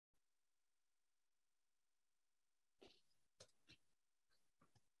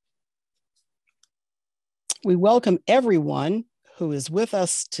We welcome everyone who is with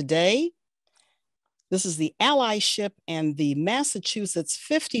us today. This is the Allyship and the Massachusetts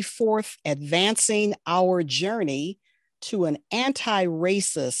 54th Advancing Our Journey to an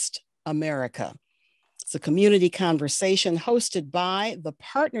Anti-Racist America. It's a community conversation hosted by the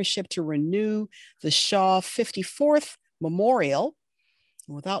Partnership to Renew the Shaw 54th Memorial.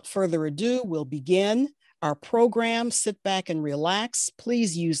 Without further ado, we'll begin our program. Sit back and relax.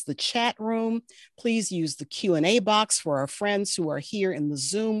 Please use the chat room. Please use the Q&A box for our friends who are here in the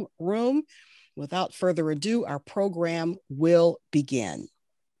Zoom room. Without further ado, our program will begin.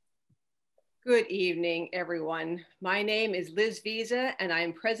 Good evening, everyone. My name is Liz Visa, and I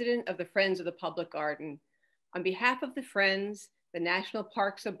am president of the Friends of the Public Garden. On behalf of the Friends, the National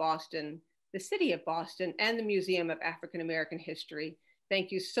Parks of Boston, the City of Boston, and the Museum of African American History, thank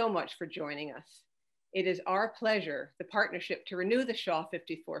you so much for joining us. It is our pleasure, the Partnership to Renew the Shaw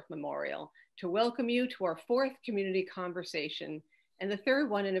 54th Memorial, to welcome you to our fourth community conversation and the third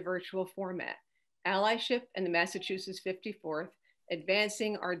one in a virtual format, Allyship and the Massachusetts 54th,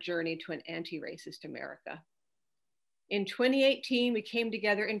 Advancing Our Journey to an Anti-Racist America. In 2018, we came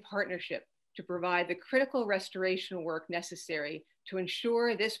together in partnership to provide the critical restoration work necessary to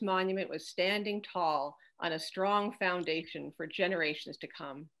ensure this monument was standing tall on a strong foundation for generations to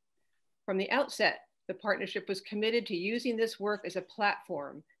come. From the outset, the partnership was committed to using this work as a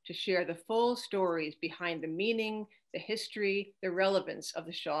platform to share the full stories behind the meaning, the history, the relevance of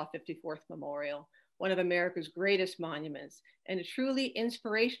the Shaw 54th Memorial, one of America's greatest monuments, and a truly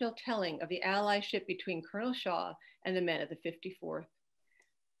inspirational telling of the allyship between Colonel Shaw and the men of the 54th.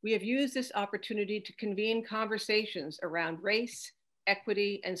 We have used this opportunity to convene conversations around race,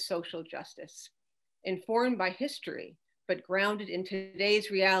 equity, and social justice. Informed by history, but grounded in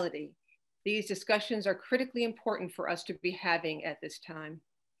today's reality, these discussions are critically important for us to be having at this time.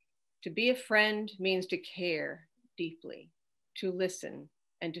 To be a friend means to care deeply, to listen,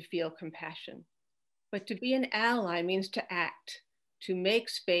 and to feel compassion. But to be an ally means to act, to make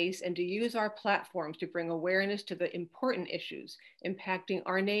space, and to use our platforms to bring awareness to the important issues impacting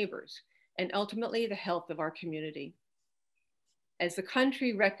our neighbors and ultimately the health of our community. As the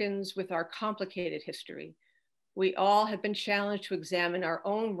country reckons with our complicated history, we all have been challenged to examine our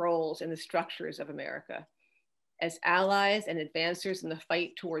own roles in the structures of America, as allies and advancers in the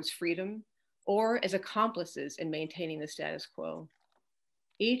fight towards freedom, or as accomplices in maintaining the status quo.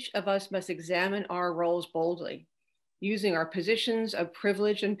 Each of us must examine our roles boldly, using our positions of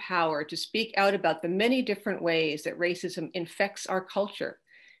privilege and power to speak out about the many different ways that racism infects our culture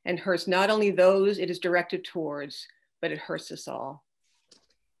and hurts not only those it is directed towards, but it hurts us all.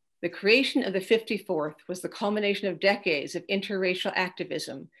 The creation of the 54th was the culmination of decades of interracial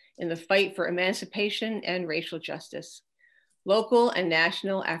activism in the fight for emancipation and racial justice. Local and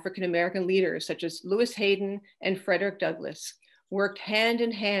national African-American leaders such as Lewis Hayden and Frederick Douglass worked hand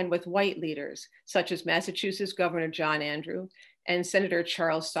in hand with white leaders such as Massachusetts Governor John Andrew and Senator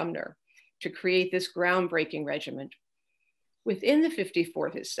Charles Sumner to create this groundbreaking regiment. Within the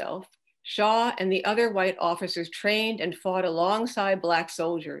 54th itself, Shaw and the other white officers trained and fought alongside Black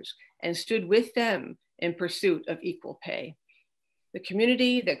soldiers and stood with them in pursuit of equal pay. The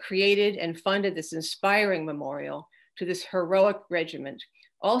community that created and funded this inspiring memorial to this heroic regiment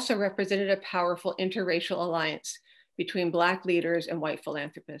also represented a powerful interracial alliance between Black leaders and white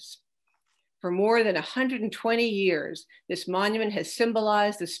philanthropists. For more than 120 years, this monument has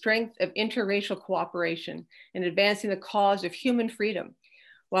symbolized the strength of interracial cooperation in advancing the cause of human freedom,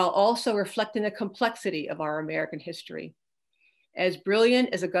 while also reflecting the complexity of our American history. As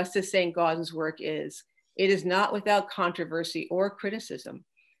brilliant as Augustus St. Gaudens's work is, it is not without controversy or criticism,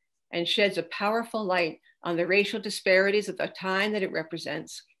 and sheds a powerful light on the racial disparities of the time that it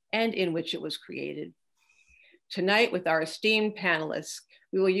represents and in which it was created. Tonight, with our esteemed panelists,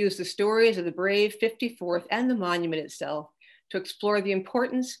 we will use the stories of the brave 54th and the monument itself to explore the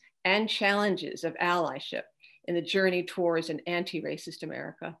importance and challenges of allyship in the journey towards an anti-racist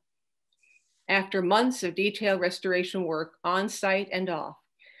America. After months of detailed restoration work on site and off,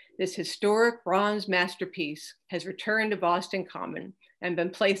 this historic bronze masterpiece has returned to Boston Common and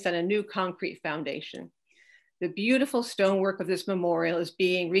been placed on a new concrete foundation. The beautiful stonework of this memorial is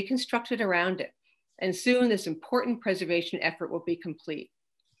being reconstructed around it, and soon this important preservation effort will be complete.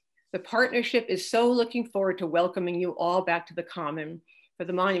 The partnership is so looking forward to welcoming you all back to the Common for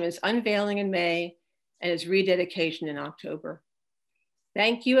the monument's unveiling in May and its rededication in October.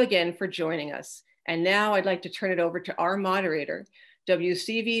 Thank you again for joining us. And now I'd like to turn it over to our moderator,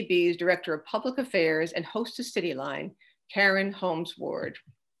 WCVB's Director of Public Affairs and host of Cityline, Karen Holmes Ward.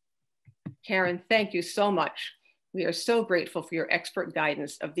 Karen, thank you so much. We are so grateful for your expert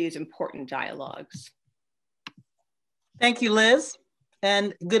guidance of these important dialogues. Thank you, Liz,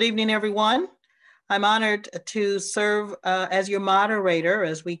 and good evening, everyone. I'm honored to serve as your moderator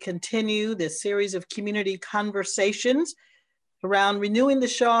as we continue this series of community conversations around renewing the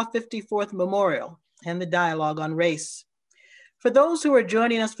Shaw 54th Memorial and the dialogue on race. For those who are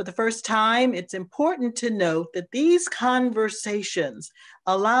joining us for the first time, it's important to note that these conversations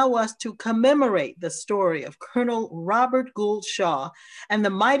allow us to commemorate the story of Colonel Robert Gould Shaw and the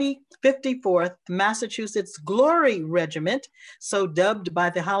mighty 54th Massachusetts Glory Regiment, so dubbed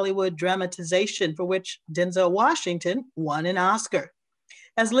by the Hollywood dramatization for which Denzel Washington won an Oscar.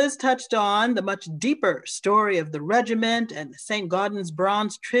 As Liz touched on, the much deeper story of the regiment and St. Gaudens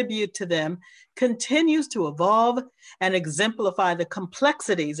Bronze tribute to them continues to evolve and exemplify the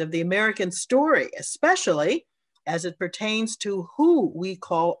complexities of the American story, especially as it pertains to who we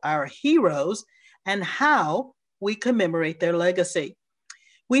call our heroes and how we commemorate their legacy.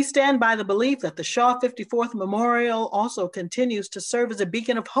 We stand by the belief that the Shaw 54th Memorial also continues to serve as a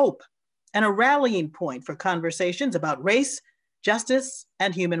beacon of hope and a rallying point for conversations about race, justice,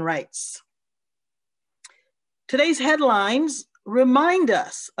 and human rights. Today's headlines remind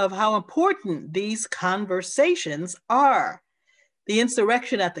us of how important these conversations are. The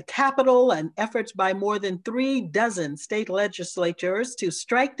insurrection at the Capitol and efforts by more than 36 state legislatures to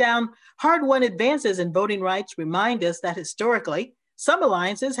strike down hard-won advances in voting rights remind us that historically, some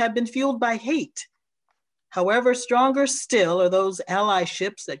alliances have been fueled by hate. However, stronger still are those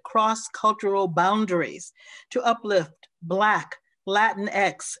allyships that cross cultural boundaries to uplift Black,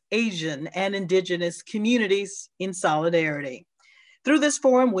 Latinx, Asian, and Indigenous communities in solidarity. Through this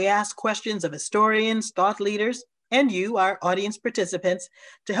forum, we ask questions of historians, thought leaders, and you, our audience participants,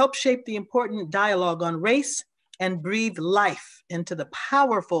 to help shape the important dialogue on race and breathe life into the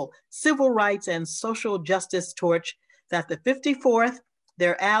powerful civil rights and social justice torch that the 54th,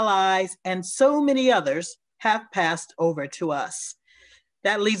 their allies, and so many others have passed over to us.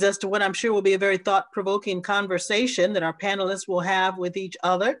 That leads us to what I'm sure will be a very thought-provoking conversation that our panelists will have with each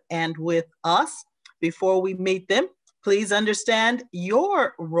other and with us. Before we meet them, please understand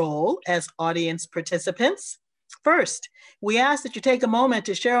your role as audience participants. First, we ask that you take a moment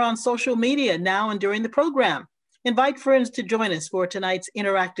to share on social media now and during the program. Invite friends to join us for tonight's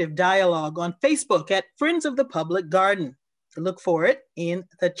interactive dialogue on Facebook at Friends of the Public Garden. Look for it in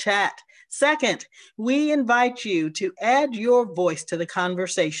the chat. Second, we invite you to add your voice to the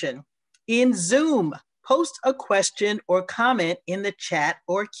conversation. In Zoom, post a question or comment in the chat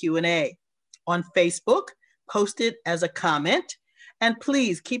or Q&A. On Facebook, post it as a comment, and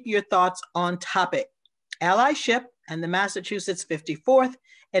please keep your thoughts on topic. Allyship and the Massachusetts 54th,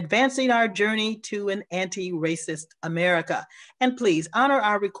 advancing our journey to an anti-racist America. And please honor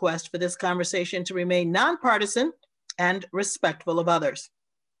our request for this conversation to remain nonpartisan and respectful of others.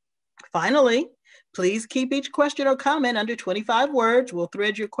 Finally, please keep each question or comment under 25 words. We'll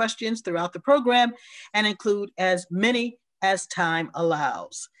thread your questions throughout the program and include as many as time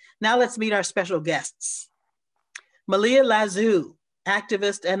allows. Now let's meet our special guests. Malia Lazu,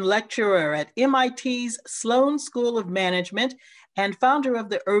 activist and lecturer at MIT's Sloan School of Management and founder of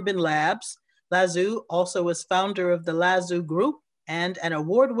the Urban Labs. Lazu also is founder of the Lazu Group and an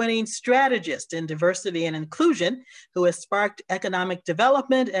award-winning strategist in diversity and inclusion who has sparked economic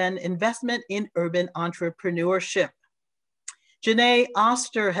development and investment in urban entrepreneurship. Jeneé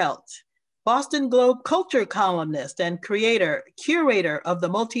Osterheldt, Boston Globe culture columnist and curator of the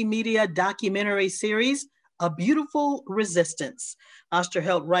multimedia documentary series, A Beautiful Resistance.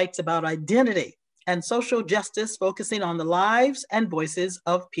 Osterheldt writes about identity and social justice, focusing on the lives and voices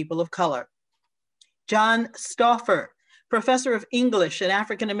of people of color. John Stauffer, professor of English and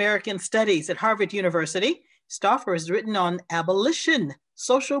African American Studies at Harvard University. Stauffer has written on abolition,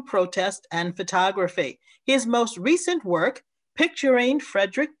 social protest, and photography. His most recent work, Picturing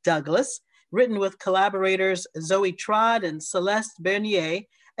Frederick Douglass, written with collaborators Zoe Trott and Celeste Bernier,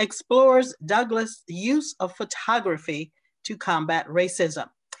 explores Douglass' use of photography to combat racism.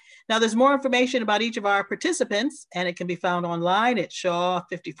 Now, there's more information about each of our participants, and it can be found online at Shaw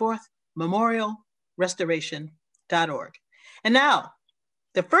 54th Memorial Restoration.org. And now,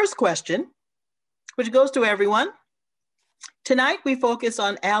 the first question, which goes to everyone. Tonight, we focus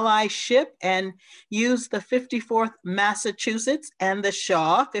on allyship and use the 54th Massachusetts and the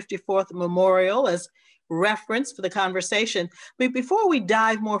Shaw 54th Memorial as reference for the conversation. But before we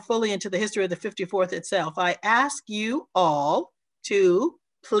dive more fully into the history of the 54th itself, I ask you all to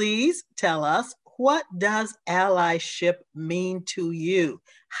please tell us, what does allyship mean to you?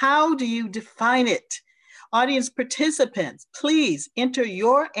 How do you define it? Audience participants, please enter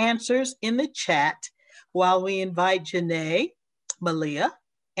your answers in the chat while we invite Jeneé, Malia,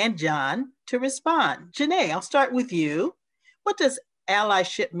 and John to respond. Jeneé, I'll start with you. What does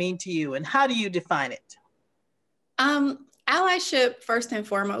allyship mean to you, and how do you define it? Allyship, first and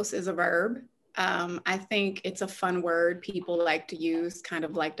foremost, is a verb. I think it's a fun word people like to use, kind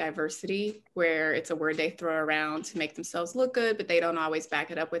of like diversity, where it's a word they throw around to make themselves look good, but they don't always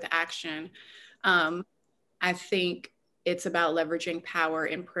back it up with action. I think it's about leveraging power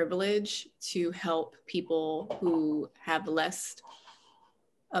and privilege to help people who have less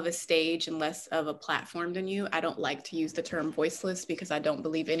of a stage and less of a platform than you. I don't like to use the term voiceless because I don't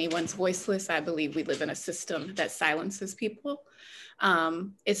believe anyone's voiceless. I believe we live in a system that silences people.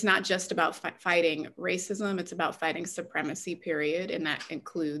 It's not just about fighting racism, it's about fighting supremacy, period. And that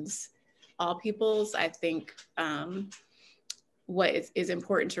includes all peoples. I think what is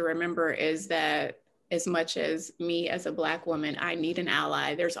important to remember is that as much as me as a Black woman, I need an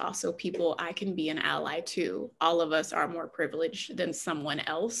ally, there's also people I can be an ally to. All of us are more privileged than someone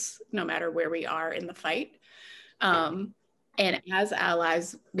else, no matter where we are in the fight. And as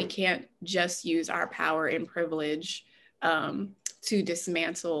allies, we can't just use our power and privilege to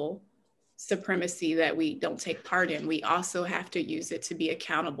dismantle supremacy that we don't take part in. We also have to use it to be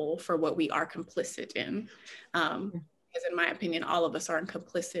accountable for what we are complicit in. Because in my opinion, all of us are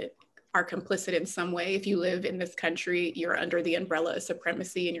complicit in some way. If you live in this country, you're under the umbrella of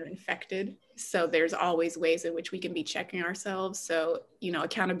supremacy and you're infected. So there's always ways in which we can be checking ourselves. So, you know,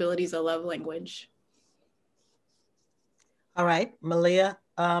 accountability is a love language. All right, Malia,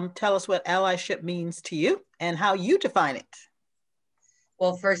 tell us what allyship means to you and how you define it.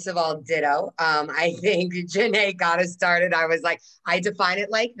 Well, first of all, ditto. I think Jeneé got us started. I was like, I define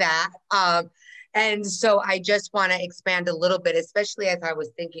it like that. And so I just want to expand a little bit, especially as I was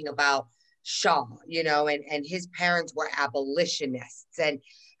thinking about Shaw, you know, and his parents were abolitionists, and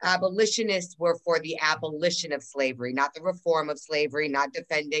abolitionists were for the abolition of slavery, not the reform of slavery, not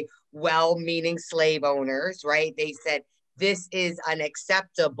defending well-meaning slave owners, right? They said, this is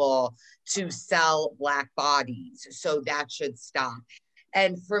unacceptable to sell Black bodies, so that should stop.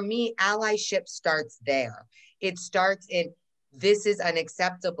 And for me, allyship starts there. It starts in, this is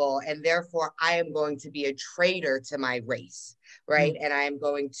unacceptable, and therefore I am going to be a traitor to my race, right? And I am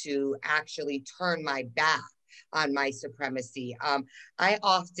going to actually turn my back on my supremacy. I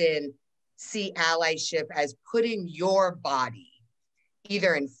often see allyship as putting your body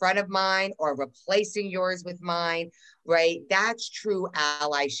either in front of mine or replacing yours with mine, right? That's true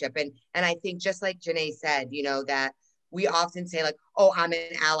allyship. And I think just like Jeneé said, you know, that we often say like, oh, I'm an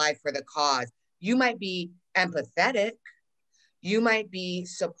ally for the cause. You might be empathetic, you might be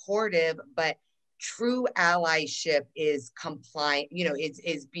supportive, but true allyship is compliant, you know,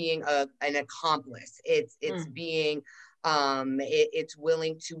 it's being an accomplice. It's being, it's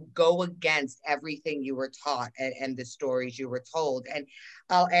willing to go against everything you were taught and the stories you were told. And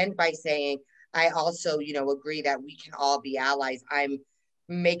I'll end by saying, I also, you know, agree that we can all be allies. I'm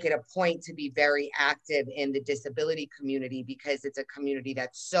make it a point to be very active in the disability community because it's a community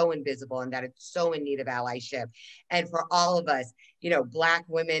that's so invisible and that it's so in need of allyship. And for all of us, you know, Black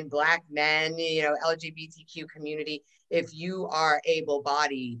women, Black men, you know, LGBTQ community, if you are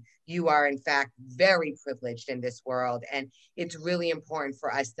able-bodied, you are in fact very privileged in this world. And it's really important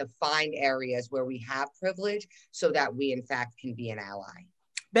for us to find areas where we have privilege so that we in fact can be an ally.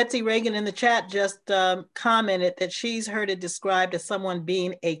 Betsy Reagan in the chat just commented that she's heard it described as someone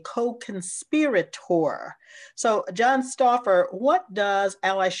being a co-conspirator. So John Stauffer, what does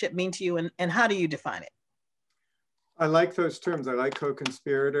allyship mean to you and how do you define it? I like those terms. I like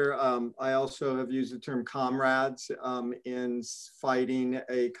co-conspirator. I also have used the term comrades in fighting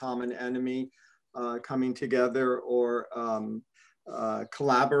a common enemy, coming together, or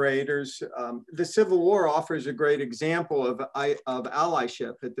collaborators. The Civil War offers a great example of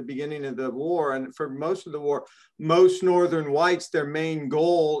allyship. At the beginning of the war, and for most of the war, most Northern whites, their main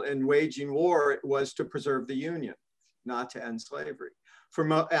goal in waging war was to preserve the Union, not to end slavery.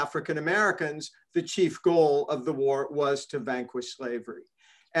 For African Americans, the chief goal of the war was to vanquish slavery.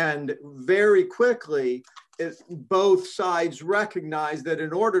 And very quickly, both sides recognized that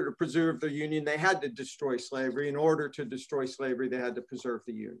in order to preserve the Union, they had to destroy slavery. In order to destroy slavery, they had to preserve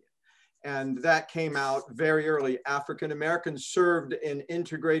the Union. And that came out very early. African Americans served in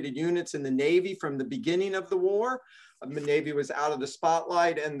integrated units in the Navy from the beginning of the war. The Navy was out of the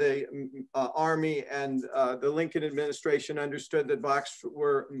spotlight, and the Army and the Lincoln administration understood that Blacks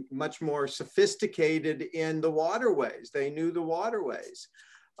were much more sophisticated in the waterways. They knew the waterways.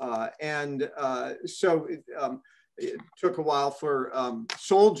 So it took a while for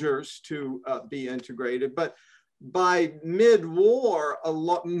soldiers to be integrated, but by mid-war,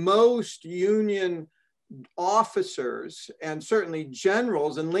 most Union officers and certainly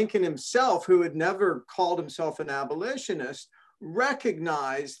generals, and Lincoln himself, who had never called himself an abolitionist,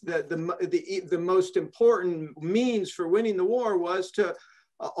 recognized that the most important means for winning the war was to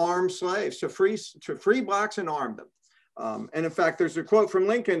arm slaves, to free blacks and arm them. And in fact, there's a quote from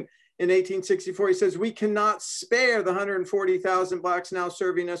Lincoln in 1864. He says, "We cannot spare the 140,000 blacks now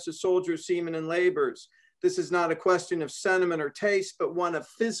serving us as soldiers, seamen, and laborers. This is not a question of sentiment or taste, but one of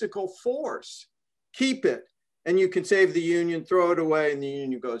physical force. Keep it, and you can save the Union. Throw it away, and the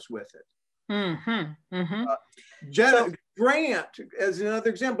Union goes with it." Grant, as another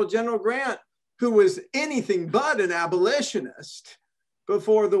example, General Grant, who was anything but an abolitionist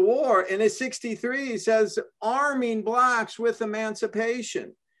before the war, in his 63, he says, "Arming blacks with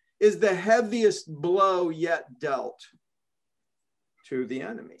emancipation is the heaviest blow yet dealt to the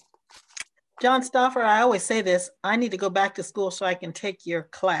enemy." John Stauffer, I always say this, I need to go back to school so I can take your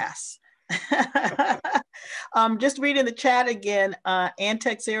class. Just reading the chat again, Ann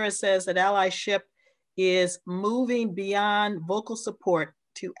Texera says that allyship is moving beyond vocal support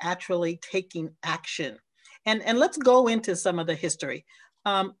to actually taking action. And let's go into some of the history.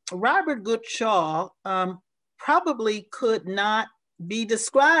 Robert Gould Shaw probably could not be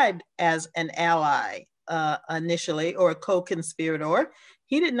described as an ally initially, or a co-conspirator.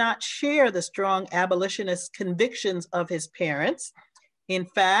 He did not share the strong abolitionist convictions of his parents. In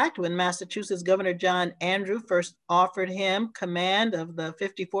fact, when Massachusetts Governor John Andrew first offered him command of the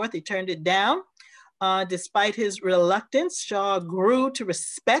 54th, he turned it down. Despite his reluctance, Shaw grew to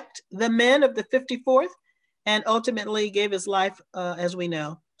respect the men of the 54th and ultimately gave his life, as we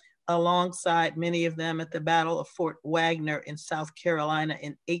know, alongside many of them at the Battle of Fort Wagner in South Carolina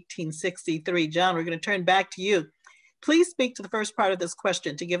in 1863. John, we're going to turn back to you. Please speak to the first part of this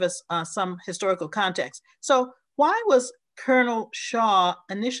question to give us some historical context. So why was Colonel Shaw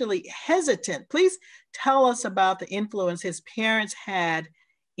initially hesitant? Please tell us about the influence his parents had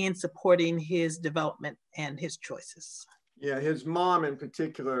in supporting his development and his choices. Yeah, his mom in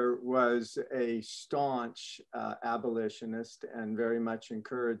particular was a staunch abolitionist and very much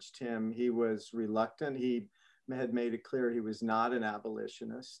encouraged him. He was reluctant. He had made it clear he was not an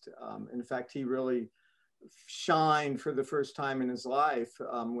abolitionist. In fact, he really shined for the first time in his life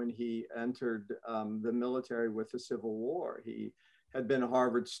when he entered the military with the Civil War. He had been a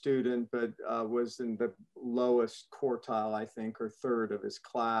Harvard student, but was in the lowest quartile, I think, or third of his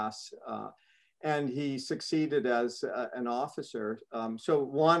class. And he succeeded as an officer. So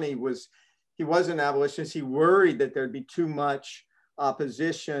one, he was an abolitionist. He worried that there'd be too much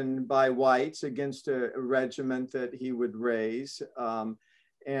opposition by whites against a regiment that he would raise.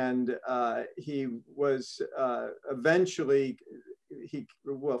 And he was eventually,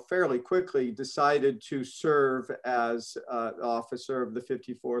 fairly quickly decided to serve as officer of the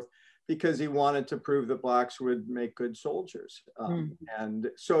 54th because he wanted to prove that blacks would make good soldiers. And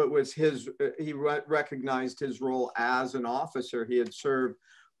so it was he recognized his role as an officer. He had served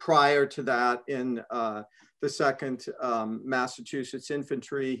prior to that in the 2nd Massachusetts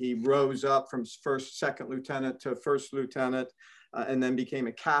Infantry. He rose up from second lieutenant to first lieutenant. And then became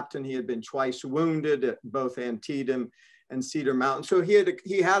a captain. He had been twice wounded at both Antietam and Cedar Mountain. So he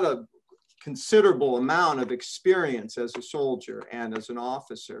had a considerable amount of experience as a soldier and as an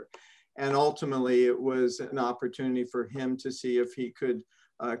officer. And ultimately, it was an opportunity for him to see if he could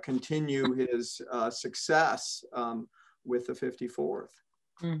continue his success with the 54th.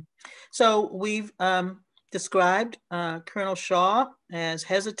 So we've described Colonel Shaw as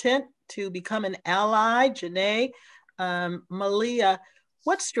hesitant to become an ally. Jeneé, Malia,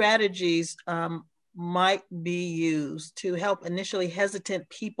 what strategies might be used to help initially hesitant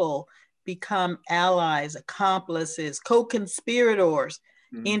people become allies, accomplices, co-conspirators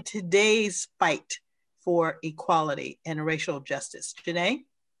in today's fight for equality and racial justice? Jeneé?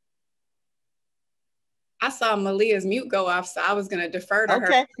 I saw Malia's mute go off, so I was going to defer to her.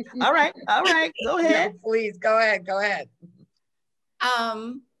 Okay, all right, go ahead. No, please, go ahead.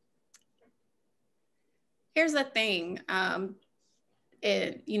 Here's the thing,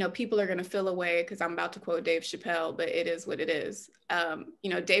 people are going to feel away because I'm about to quote Dave Chappelle, but it is what it is.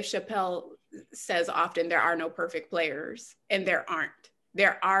 Dave Chappelle says often there are no perfect players, and there aren't.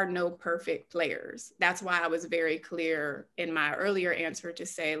 There are no perfect players. That's why I was very clear in my earlier answer to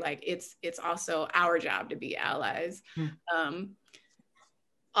say, like, it's also our job to be allies.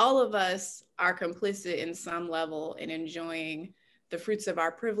 All of us are complicit in some level in enjoying the fruits of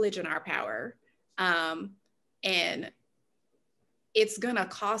our privilege and our power. And it's gonna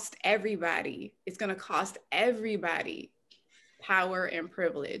cost everybody. It's gonna cost everybody power and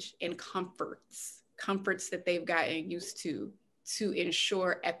privilege and comforts that they've gotten used to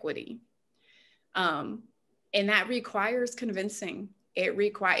ensure equity. And that requires convincing.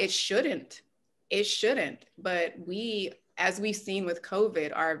 It shouldn't, but we, as we've seen with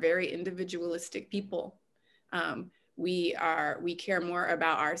COVID, are very individualistic people. We care more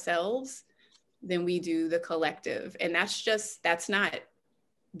about ourselves than we do the collective. And that's not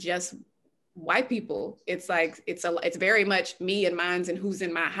just white people. It's like, it's very much me and mine's and who's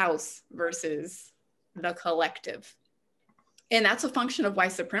in my house versus the collective. And that's a function of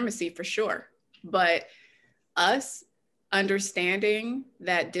white supremacy for sure. But us understanding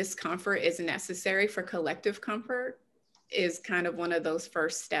that discomfort is necessary for collective comfort is kind of one of those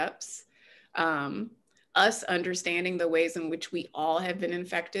first steps. Us understanding the ways in which we all have been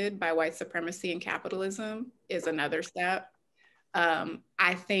infected by white supremacy and capitalism is another step.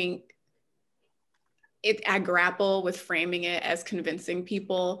 I think I grapple with framing it as convincing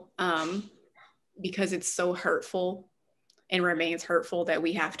people because it's so hurtful and remains hurtful that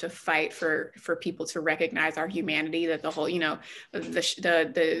we have to fight for people to recognize our humanity, that the whole,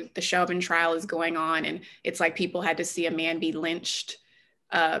 the Chauvin trial is going on, and it's like people had to see a man be lynched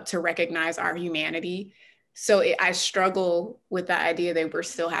to recognize our humanity. So I struggle with the idea that we're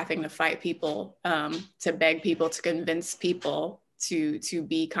still having to fight people, to beg people, to convince people to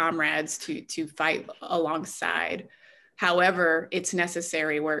be comrades, to fight alongside. However, it's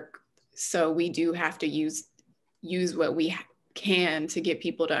necessary work. So we do have to use what we can to get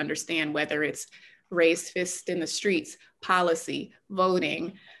people to understand, whether it's raised fists in the streets, policy,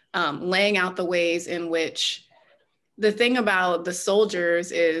 voting, laying out the ways in which the thing about the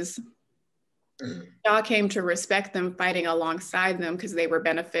soldiers is Shaw came to respect them fighting alongside them because they were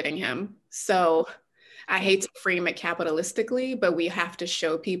benefiting him. So I hate to frame it capitalistically, but we have to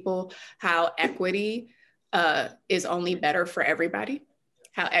show people how equity is only better for everybody,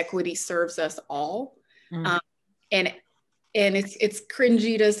 how equity serves us all. And it's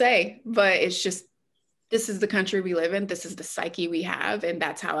cringy to say, but it's just, this is the country we live in. This is the psyche we have. And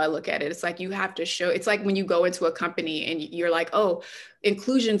that's how I look at it. It's like, you have to show, it's like when you go into a company and you're like, oh,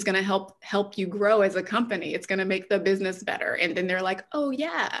 inclusion is going to help you grow as a company. It's going to make the business better. And then they're like, oh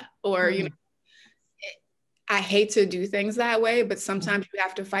yeah. Or, I hate to do things that way, but sometimes you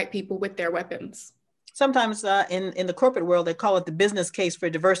have to fight people with their weapons. Sometimes in the corporate world, they call it the business case for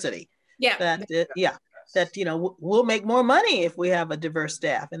diversity. Yeah. That we'll make more money if we have a diverse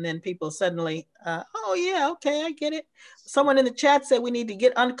staff. And then people suddenly, oh yeah, okay, I get it. Someone in the chat said we need to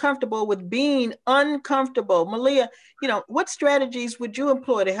get uncomfortable with being uncomfortable. Malia, what strategies would you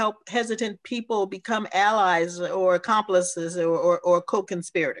employ to help hesitant people become allies or accomplices or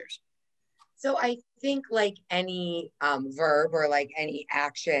co-conspirators? So I think like any verb or like any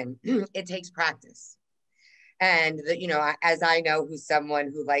action, it takes practice. And, as I know who's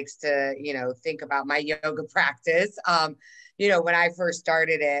someone who likes to, think about my yoga practice, when I first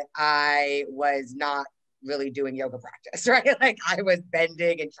started it, I was not really doing yoga practice, right? Like I was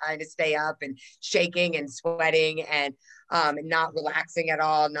bending and trying to stay up and shaking and sweating and not relaxing at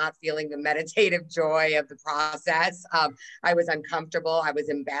all, not feeling the meditative joy of the process. I was uncomfortable. I was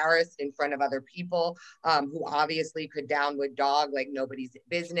embarrassed in front of other people who obviously could downward dog like nobody's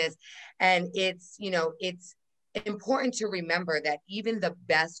business. And it's important to remember that even the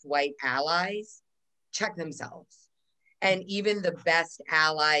best white allies check themselves. And even the best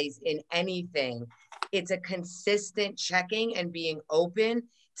allies in anything, it's a consistent checking and being open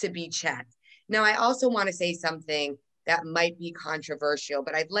to be checked. Now, I also want to say something that might be controversial,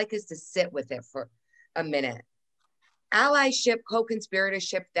 but I'd like us to sit with it for a minute. Allyship,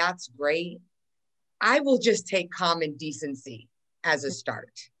 co-conspiratorship, that's great. I will just take common decency as a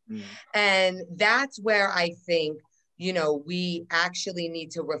start. And that's where I think, we actually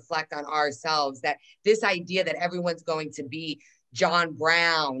need to reflect on ourselves, that this idea that everyone's going to be John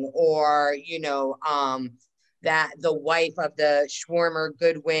Brown or, that the wife of the Schwarmer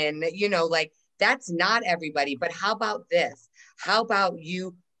Goodwin, that's not everybody. But how about this? How about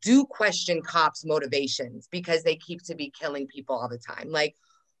you do question cops' motivations because they keep to be killing people all the time? Like,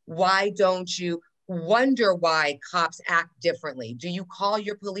 why don't you wonder why cops act differently? Do you call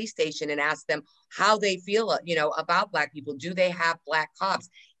your police station and ask them how they feel, about Black people? Do they have Black cops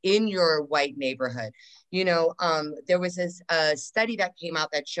in your white neighborhood? There was a study that came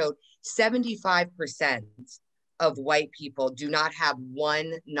out that showed 75% of white people do not have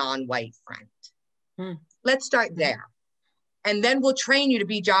one non-white friend. Let's start there. And then we'll train you to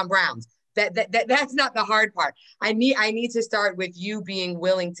be John Browns. That's not the hard part. I need to start with you being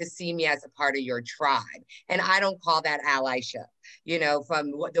willing to see me as a part of your tribe. And I don't call that allyship.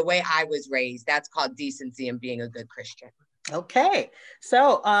 From the way I was raised, that's called decency and being a good Christian. Okay,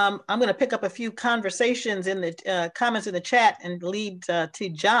 so I'm going to pick up a few conversations in the comments in the chat and lead to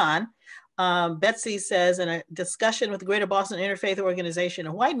John. Betsy says, in a discussion with the Greater Boston Interfaith Organization,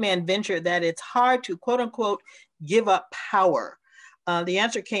 a white man ventured that it's hard to, quote unquote, give up power. The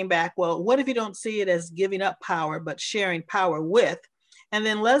answer came back, well, what if you don't see it as giving up power, but sharing power with? And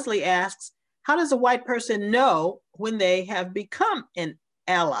then Leslie asks, how does a white person know when they have become an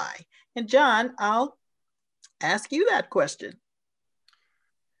ally? And John, I'll ask you that question.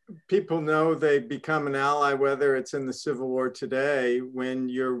 People know they become an ally, whether it's in the Civil War today, when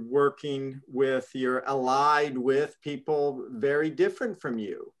you're working with, you're allied with people very different from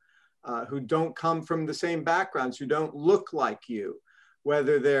you, who don't come from the same backgrounds, who don't look like you,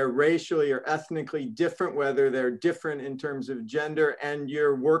 whether they're racially or ethnically different, whether they're different in terms of gender, and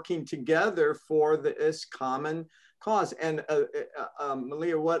you're working together for this common cause. And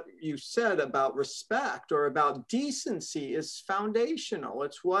Malia, what you said about respect or about decency is foundational.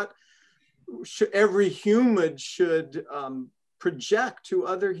 It's what every human should project to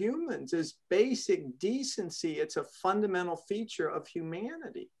other humans, is basic decency. It's a fundamental feature of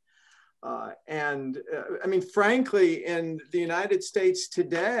humanity. I mean, frankly, in the United States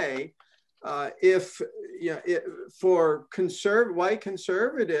today, for white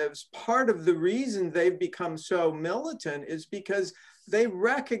conservatives, part of the reason they've become so militant is because they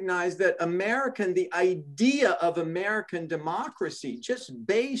recognize that the idea of American democracy, just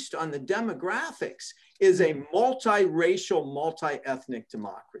based on the demographics, is a multiracial, multi-ethnic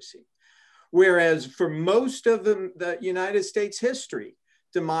democracy. Whereas for most of the United States history,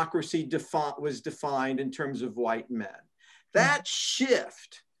 democracy was defined in terms of white men. That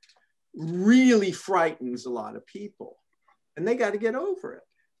shift really frightens a lot of people, and they got to get over it.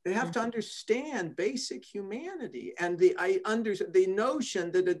 They have to understand basic humanity and the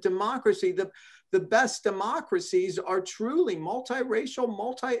notion that a democracy, the best democracies are truly multiracial,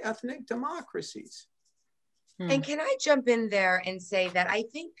 multi-ethnic democracies. And can I jump in there and say that I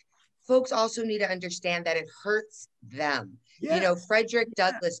think folks also need to understand that it hurts them. Yes. You know, Frederick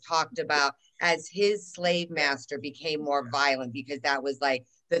Douglass talked about as his slave master became more violent, because that was like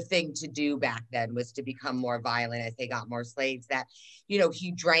the thing to do back then, was to become more violent as they got more slaves, that, you know,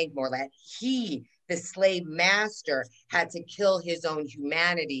 he drank more, that he, the slave master, had to kill his own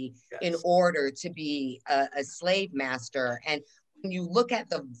humanity in order to be a slave master. And when you look at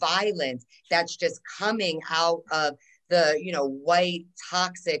the violence that's just coming out of the, you know, white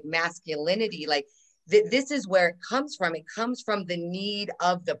toxic masculinity, like this is where it comes from. It comes from the need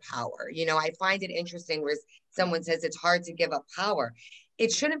of the power. You know, I find it interesting where someone says it's hard to give up power.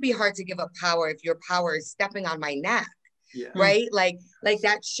 It shouldn't be hard to give up power if your power is stepping on my neck, right? Like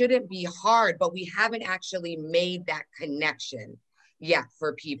that shouldn't be hard, but we haven't actually made that connection yet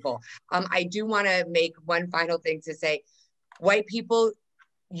for people. I do want to make one final thing to say, white people,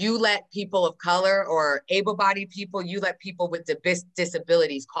 you let people of color or able-bodied people, you let people with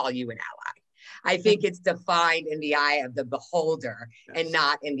disabilities call you an ally. I think it's defined in the eye of the beholder and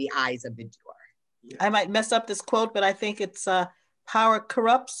not in the eyes of the doer. I might mess up this quote, but I think it's power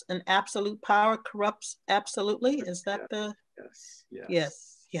corrupts and absolute power corrupts absolutely. Is that the?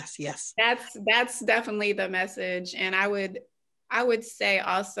 Yes. That's definitely the message. And I would say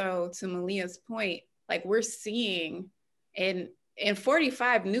also, to Malia's point, like, we're seeing, and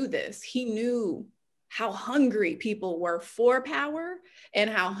 45 knew this. He knew how hungry people were for power and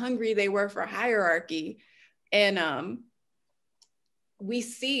how hungry they were for hierarchy. And we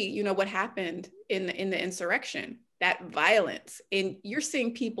see, you know, what happened in the insurrection, that violence. And you're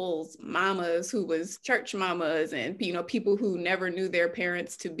seeing people's mamas who was church mamas and, you know, people who never knew their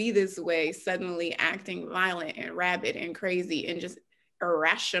parents to be this way, suddenly acting violent and rabid and crazy and just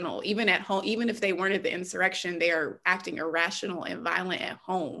irrational, even at home. Even if they weren't at the insurrection, they are acting irrational and violent at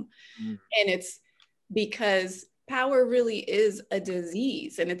home. And it's because power really is a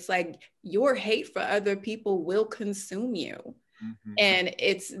disease, and it's like your hate for other people will consume you. And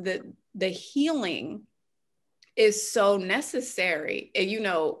it's the healing is so necessary. And, you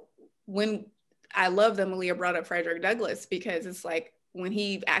know, when I love that Malia brought up Frederick Douglass, because it's like when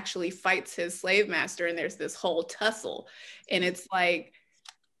he actually fights his slave master and there's this whole tussle, and it's like,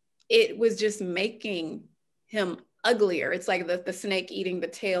 it was just making him uglier. It's like the snake eating the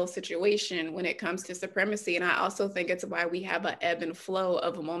tail situation when it comes to supremacy. And I also think it's why we have an ebb and flow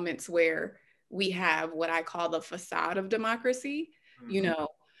of moments where we have what I call the facade of democracy. You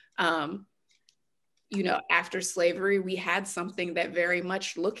know, after slavery, we had something that very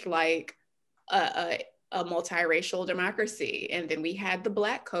much looked like a multiracial democracy. And then we had the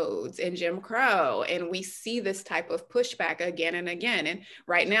Black codes and Jim Crow, and we see this type of pushback again and again. And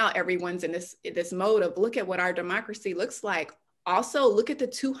right now, everyone's in this mode of, look at what our democracy looks like. Also, look at the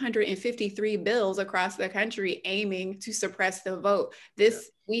 253 bills across the country aiming to suppress the vote.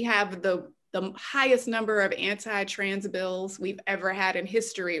 We have the highest number of anti-trans bills we've ever had in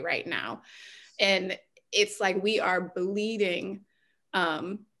history right now. And it's like we are bleeding.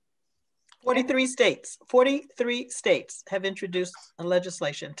 43 states have introduced a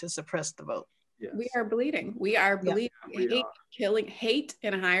legislation to suppress the vote. Yes. We are bleeding. We are bleeding. Yeah, hate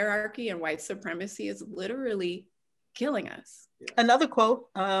and hierarchy and white supremacy is literally killing us. Yes. Another quote,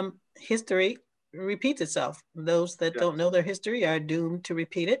 history repeats itself. Those that don't know their history are doomed to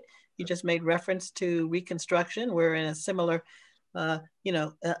repeat it. You just made reference to Reconstruction. We're in a similar,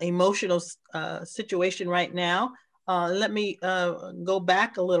 emotional situation right now. Let me go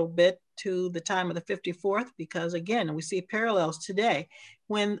back a little bit to the time of the 54th, because again, we see parallels today.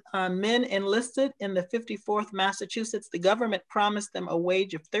 When men enlisted in the 54th Massachusetts, the government promised them a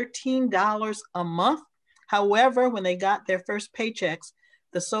wage of $13 a month. However, when they got their first paychecks,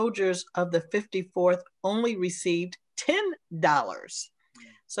 the soldiers of the 54th only received $10.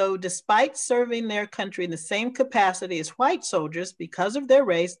 So despite serving their country in the same capacity as white soldiers, because of their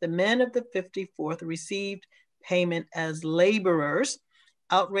race, the men of the 54th received payment as laborers.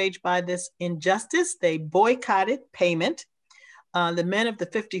 Outraged by this injustice, they boycotted payment. The men of the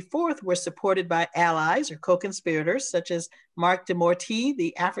 54th were supported by allies or co-conspirators, such as Mark de Morty,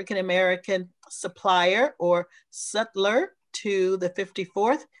 the African-American supplier or sutler to the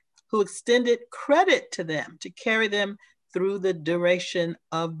 54th, who extended credit to them to carry them through the duration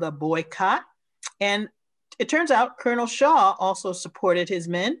of the boycott. And it turns out Colonel Shaw also supported his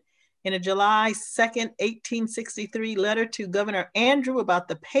men. In a July 2nd, 1863 letter to Governor Andrew about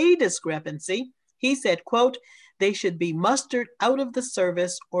the pay discrepancy, he said, quote, "They should be mustered out of the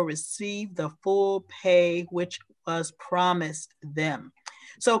service or receive the full pay which was promised them."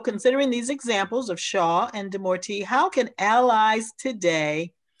 So considering these examples of Shaw and de Morty, how can allies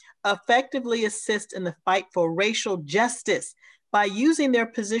today effectively assist in the fight for racial justice by using their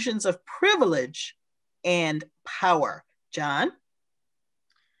positions of privilege and power? John?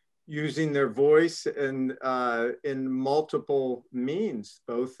 Using their voice and in multiple means,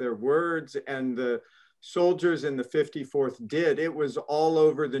 both their words, and the soldiers in the 54th did. It was all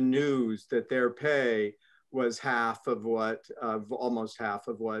over the news that their pay was almost half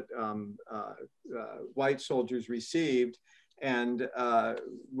of what white soldiers received. And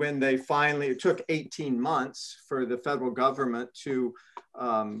when they finally, it took 18 months for the federal government to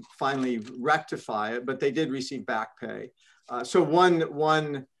finally rectify it, but they did receive back pay. So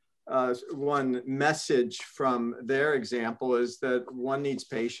one message from their example is that one needs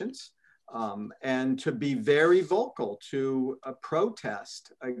patience and to be very vocal to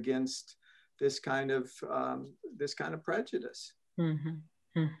protest against this kind of prejudice, and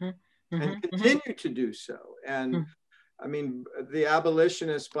continue to do so. And I mean, the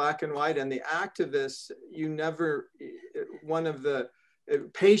abolitionists, black and white, and the activists,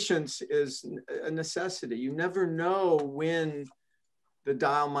 patience is a necessity. You never know when the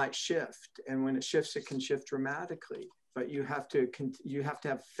dial might shift, and when it shifts, it can shift dramatically. But you have to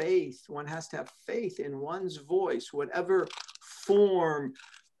have faith. One has to have faith in one's voice, whatever form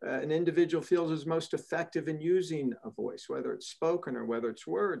an individual feels is most effective in using a voice, whether it's spoken or whether it's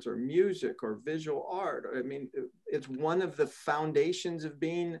words or music or visual art. I mean, it's one of the foundations of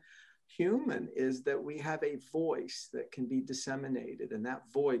being human, is that we have a voice that can be disseminated, and that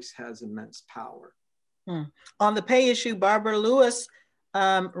voice has immense power. On the pay issue, Barbara Lewis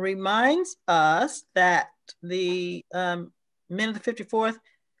reminds us that the men of the 54th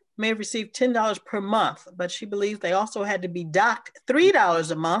may have received $10 per month, but she believes they also had to be docked $3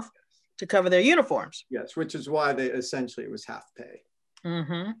 a month to cover their uniforms. Yes, which is why it was half pay.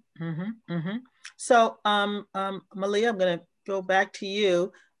 So Malia, I'm going to go back to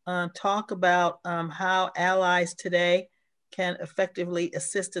you. Talk about how allies today can effectively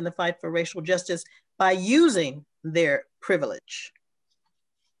assist in the fight for racial justice by using their privilege.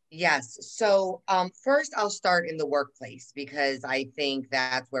 Yes. So first I'll start in the workplace, because I think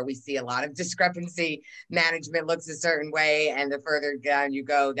that's where we see a lot of discrepancy. Management looks a certain way, and the further down you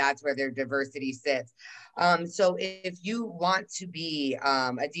go, that's where their diversity sits. So if you want to be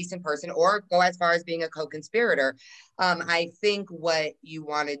a decent person, or go as far as being a co-conspirator, I think what you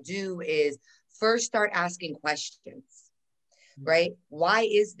want to do is first start asking questions, right? Why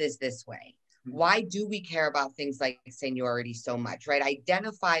is this way? Why do we care about things like seniority so much, right?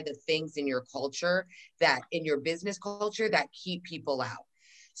 Identify the things in your culture, that in your business culture, that keep people out.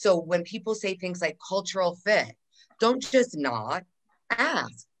 So when people say things like cultural fit, don't just nod,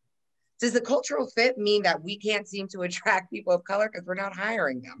 ask. Does the cultural fit mean that we can't seem to attract people of color because we're not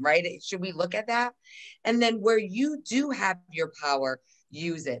hiring them, right? Should we look at that? And then where you do have your power,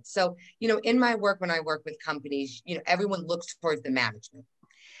 use it. So, in my work, when I work with companies, everyone looks towards the management.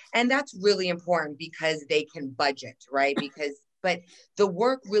 And that's really important because they can budget, right? But the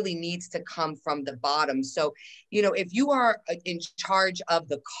work really needs to come from the bottom. So, if you are in charge of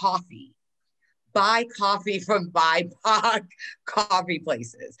the coffee, buy coffee from BIPOC coffee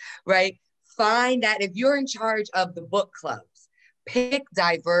places, right? Find that if you're in charge of the book clubs, pick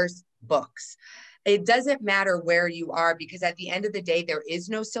diverse books. It doesn't matter where you are, because at the end of the day, there is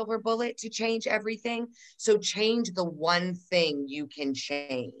no silver bullet to change everything. So change the one thing you can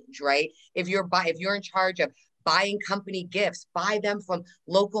change, right? If you're in charge of buying company gifts, buy them from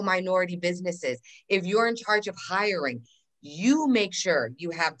local minority businesses. If you're in charge of hiring, you make sure you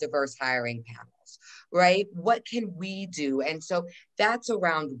have diverse hiring panels, right? What can we do? And so that's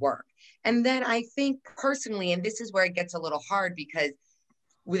around work. And then I think personally, and this is where it gets a little hard because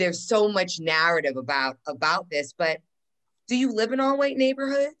there's so much narrative about this, but do you live in all white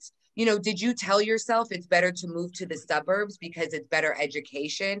neighborhoods? Did you tell yourself it's better to move to the suburbs because it's better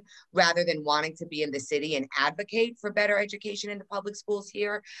education rather than wanting to be in the city and advocate for better education in the public schools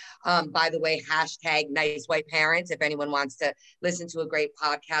here? By the way, hashtag nice white parents, if anyone wants to listen to a great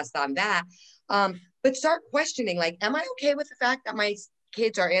podcast on that. But start questioning, like, am I okay with the fact that my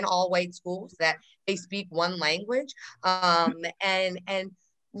kids are in all white schools, that they speak one language? And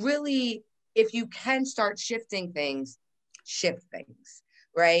really, if you can start shifting things, shift things.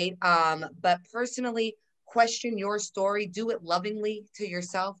 Right? But personally, question your story. Do it lovingly to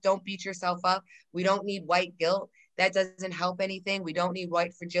yourself. Don't beat yourself up. We don't need white guilt. That doesn't help anything. We don't need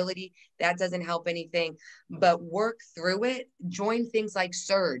white fragility. That doesn't help anything. But work through it. Join things like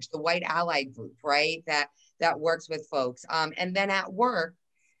Surge, the white ally group, right? That works with folks. And then at work,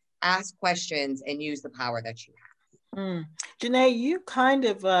 ask questions and use the power that you have. Jeneé, you kind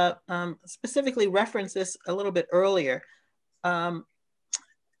of specifically referenced this a little bit earlier.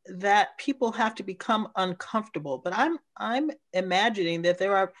 That people have to become uncomfortable, but I'm imagining that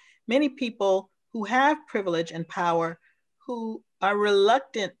there are many people who have privilege and power who are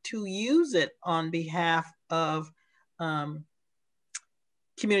reluctant to use it on behalf of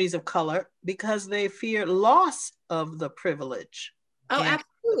communities of color because they fear loss of the privilege. Oh,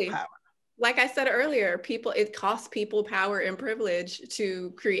 absolutely. Power. Like I said earlier, it costs people power and privilege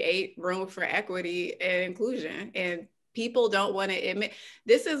to create room for equity and inclusion, and people don't want to admit.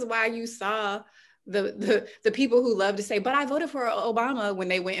 This is why you saw the people who love to say, but I voted for Obama, when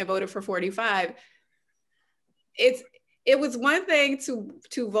they went and voted for 45. It was one thing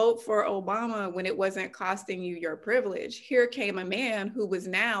to vote for Obama when it wasn't costing you your privilege. Here came a man who was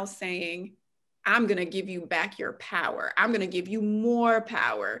now saying, I'm going to give you back your power. I'm going to give you more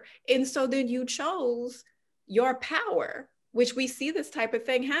power. And so then you chose your power, which we see this type of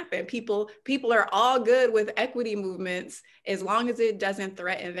thing happen. People are all good with equity movements as long as it doesn't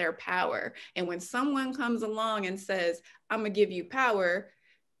threaten their power. And when someone comes along and says, I'm gonna give you power,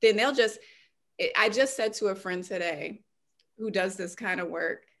 then I just said to a friend today who does this kind of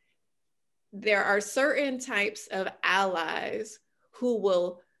work, there are certain types of allies who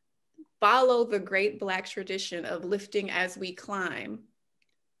will follow the great Black tradition of lifting as we climb,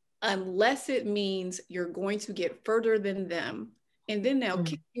 unless it means you're going to get further than them. And then they'll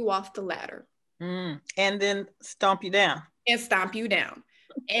kick you off the ladder. And then stomp you down.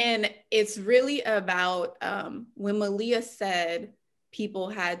 And it's really about when Malia said people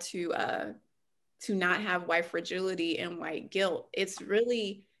had to not have white fragility and white guilt, it's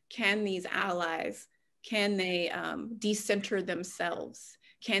really, can these allies, can they decenter themselves?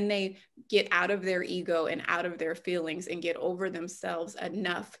 Can they get out of their ego and out of their feelings and get over themselves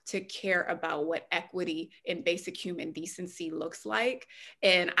enough to care about what equity and basic human decency looks like?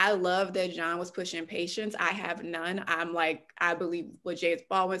 And I love that John was pushing patience. I have none. I'm like, I believe what James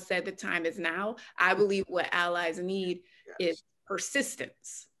Baldwin said, the time is now. I believe what allies need is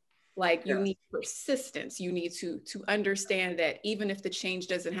persistence. Like you need persistence. You need to understand that even if the change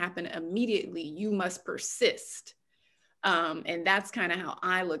doesn't happen immediately, you must persist. And that's kind of how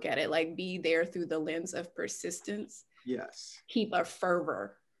I look at it, like be there through the lens of persistence. Yes. Keep a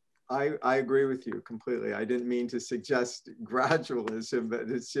fervor. I agree with you completely. I didn't mean to suggest gradualism,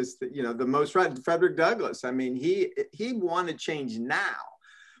 but it's just that, the most right, Frederick Douglass, I mean, he wanted change now,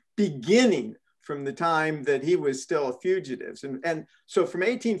 beginning from the time that he was still a fugitive. And so from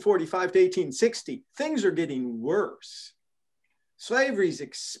 1845 to 1860, things are getting worse. Slavery is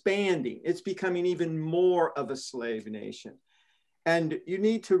expanding. It's becoming even more of a slave nation. And you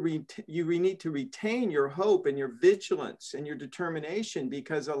need to retain your hope and your vigilance and your determination,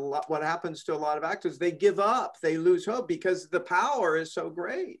 because what happens to a lot of actors, they give up, they lose hope because the power is so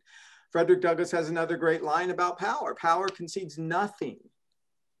great. Frederick Douglass has another great line about power. Power concedes nothing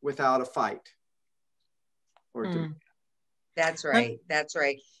without a fight. That's right. That's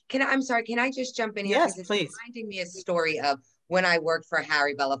right. I'm sorry, can I just jump in here? Yes, Because it's please. reminding me a story of when I worked for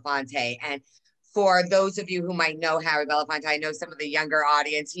Harry Belafonte. And for those of you who might know Harry Belafonte, I know some of the younger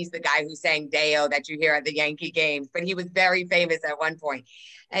audience, he's the guy who sang Deo that you hear at the Yankee games, but he was very famous at one point.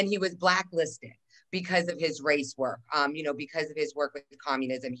 And he was blacklisted because of his race work, because of his work with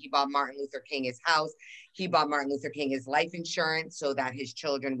communism. He bought Martin Luther King his house. He bought Martin Luther King his life insurance so that his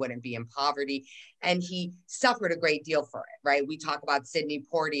children wouldn't be in poverty. And he suffered a great deal for it, right? We talk about Sidney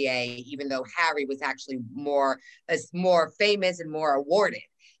Poitier, even though Harry was actually more famous and more awarded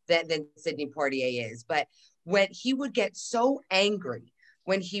than Sidney Poitier is. But when he would get so angry,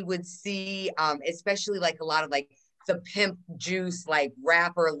 when he would see, especially like a lot of like the Pimp Juice, like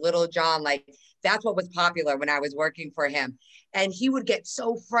rapper Little John, like that's what was popular when I was working for him. And he would get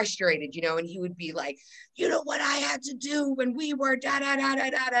so frustrated, and he would be like, you know what I had to do when we were da da da da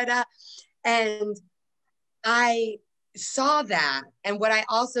da da da. And I saw that. And what I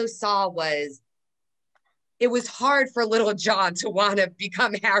also saw was it was hard for Little John to want to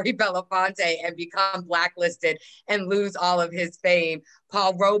become Harry Belafonte and become blacklisted and lose all of his fame.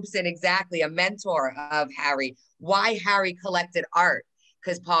 Paul Robeson, exactly, a mentor of Harry. Why Harry collected art?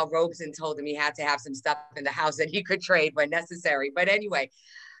 Because Paul Robeson told him he had to have some stuff in the house that he could trade when necessary. But anyway,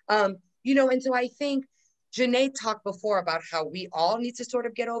 and so I think Jeneé talked before about how we all need to sort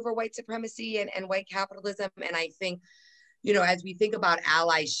of get over white supremacy and white capitalism. And I think, as we think about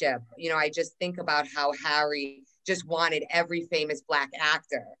allyship, I just think about how Harry just wanted every famous Black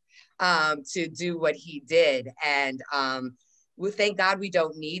actor to do what he did. And thank God we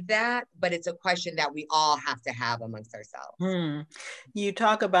don't need that, but it's a question that we all have to have amongst ourselves. You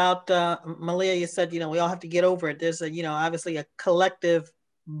talk about, Malia, you said, we all have to get over it. There's obviously a collective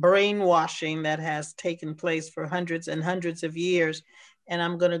brainwashing that has taken place for hundreds and hundreds of years. And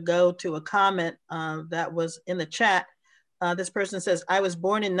I'm going to go to a comment that was in the chat. This person says, I was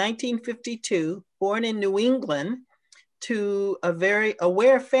born in 1952, born in New England to a very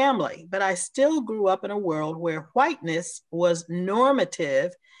aware family, but I still grew up in a world where whiteness was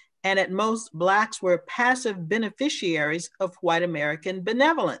normative, and at most Blacks were passive beneficiaries of white American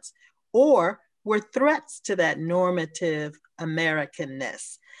benevolence, or were threats to that normative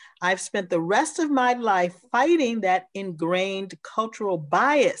Americanness. I've spent the rest of my life fighting that ingrained cultural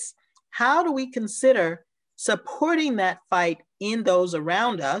bias. How do we consider supporting that fight in those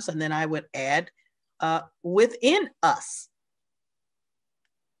around us? And then I would add, within us.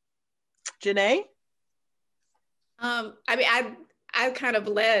 Jeneé? I kind of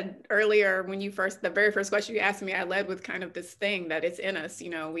led earlier when the very first question you asked me, I led with kind of this thing that it's in us.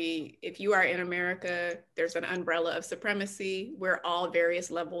 If you are in America, there's an umbrella of supremacy. We're all various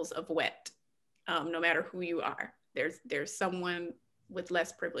levels of wet, no matter who you are. There's someone with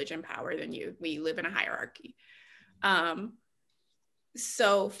less privilege and power than you. We live in a hierarchy.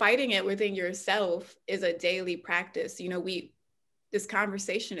 So fighting it within yourself is a daily practice. This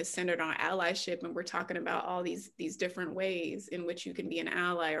conversation is centered on allyship, and we're talking about all these different ways in which you can be an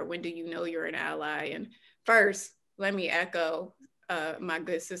ally, or when do you know you're an ally. And first, let me echo my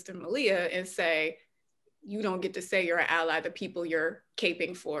good sister Malia and say, you don't get to say you're an ally. The people you're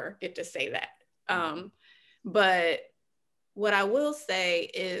caping for get to say that. But what I will say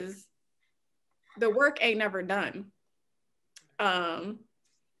is the work ain't never done.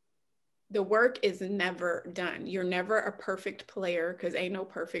 The work is never done. You're never a perfect player, because ain't no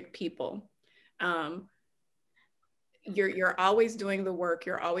perfect people. You're always doing the work.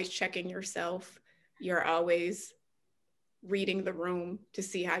 You're always checking yourself. You're always reading the room to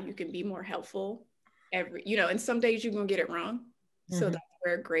see how you can be more helpful. And some days you're gonna get it wrong. Mm-hmm. So that's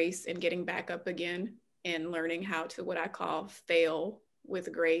where grace and getting back up again and learning how to, what I call, fail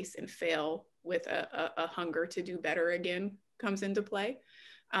with grace and fail with a hunger to do better again comes into play.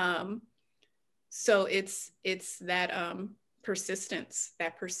 So it's that persistence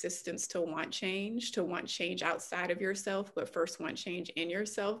to want change outside of yourself, but first want change in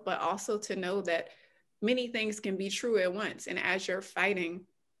yourself, but also to know that many things can be true at once. And as you're fighting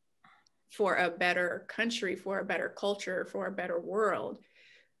for a better country, for a better culture, for a better world,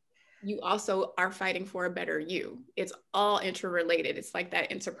 you also are fighting for a better you. It's all interrelated. It's like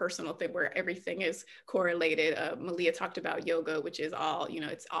that interpersonal thing where everything is correlated. Malia talked about yoga, which is all,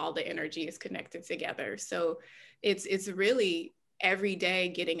 it's all the energy is connected together. So it's really every day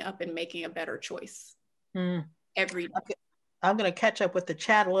getting up and making a better choice. Every day. I'm going to catch up with the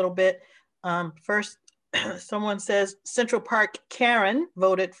chat a little bit. First, someone says Central Park Karen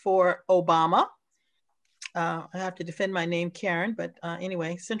voted for Obama. I have to defend my name, Karen, but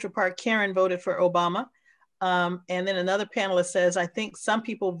anyway, Central Park Karen voted for Obama. And then another panelist says, I think some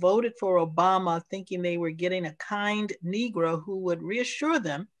people voted for Obama thinking they were getting a kind Negro who would reassure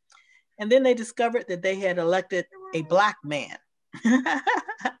them. And then they discovered that they had elected a Black man.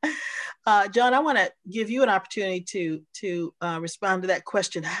 John, I want to give you an opportunity to respond to that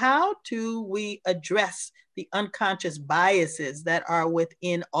question. How do we address the unconscious biases that are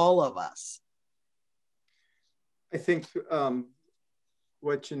within all of us? I think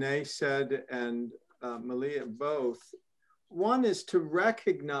what Jeneé said and Malia both, one is to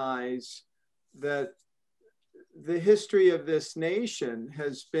recognize that the history of this nation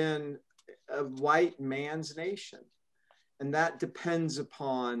has been a white man's nation, and that depends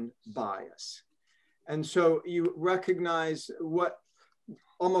upon bias. And so you recognize what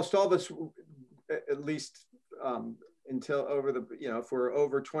almost all of us, at least until over the, if we're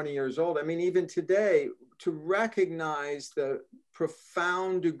over 20 years old, I mean, even today, to recognize the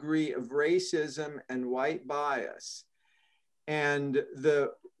profound degree of racism and white bias and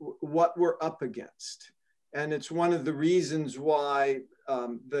what we're up against. And it's one of the reasons why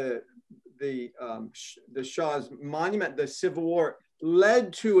the Shaw's monument, the Civil War,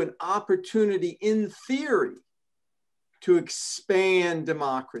 led to an opportunity in theory to expand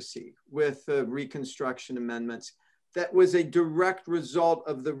democracy with the Reconstruction Amendments. That was a direct result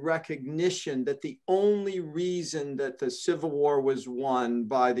of the recognition that the only reason that the Civil War was won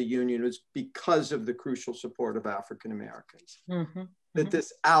by the Union was because of the crucial support of African Americans, that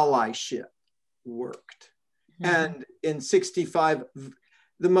this allyship worked. And in '65,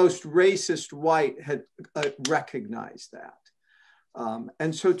 the most racist white had recognized that.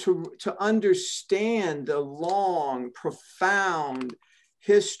 And so to understand the long, profound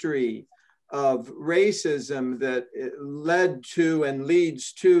history of racism that led to and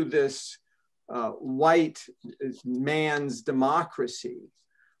leads to this white man's democracy,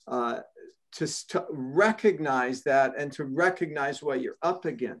 to recognize that and to recognize what you're up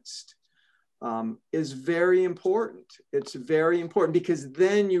against is very important. It's very important because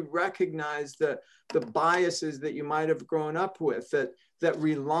then you recognize the biases that you might have grown up with, that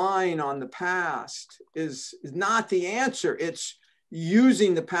relying on the past is not the answer. It's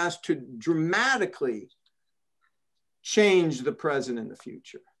using the past to dramatically change the present and the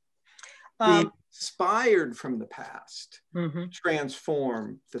future. Being inspired from the past,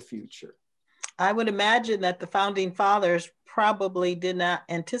 transform the future. I would imagine that the founding fathers probably did not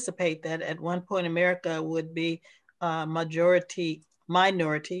anticipate that at one point America would be minority.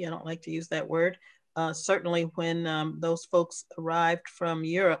 I don't like to use that word. Certainly when those folks arrived from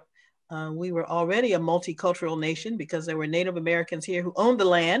Europe, we were already a multicultural nation because there were Native Americans here who owned the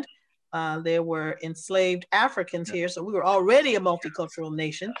land. There were enslaved Africans here, so we were already a multicultural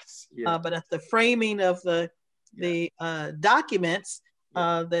nation. But at the framing of the documents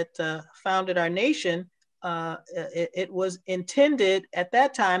that founded our nation, it was intended at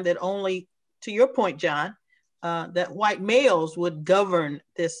that time that only, to your point, John, that white males would govern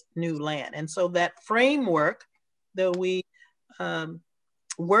this new land. And so that framework, though we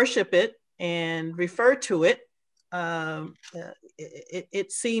worship it and refer to it,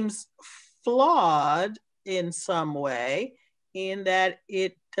 it seems flawed in some way, in that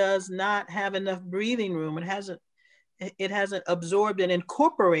it does not have enough breathing room. It hasn't absorbed and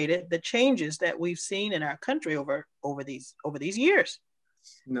incorporated the changes that we've seen in our country over these years.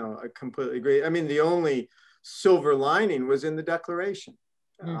 No, I completely agree. I mean, the only silver lining was in the Declaration,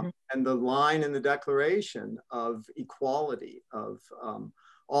 and the line in the Declaration of equality, of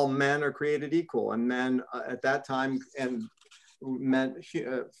all men are created equal, and men at that time and meant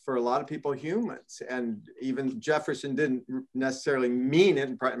for a lot of people humans. And even Jefferson didn't necessarily mean it,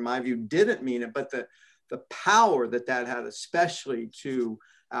 in my view, didn't mean it, but the power that had, especially to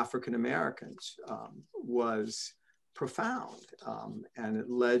African Americans, was profound, and it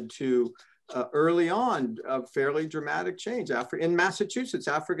led to early on a fairly dramatic change. In Massachusetts,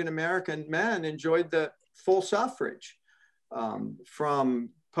 African American men enjoyed the full suffrage from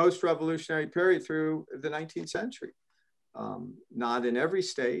post-revolutionary period through the 19th century. Not in every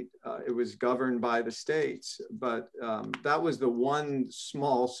state, it was governed by the states, but that was the one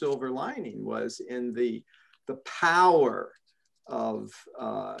small silver lining, was in the power of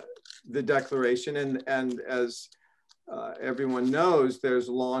the Declaration. And as everyone knows, there's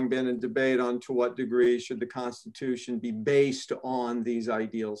long been a debate on to what degree should the Constitution be based on these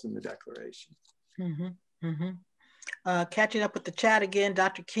ideals in the Declaration. Catching up with the chat again,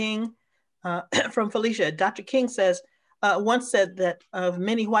 Dr. King from Felicia. Dr. King says, once said that of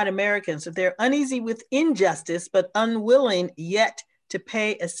many white Americans, that they're uneasy with injustice, but unwilling yet to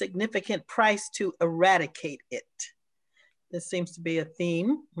pay a significant price to eradicate it. This seems to be a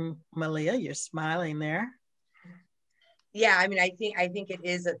theme. Malia, you're smiling there. Yeah, I mean, I think it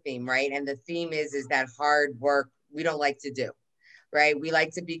is a theme, right? And the theme is that hard work we don't like to do, right? We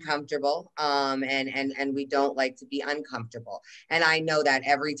like to be comfortable, and we don't like to be uncomfortable. And I know that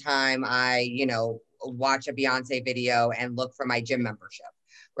every time I, watch a Beyonce video and look for my gym membership,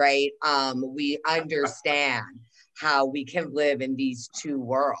 right? We understand how we can live in these two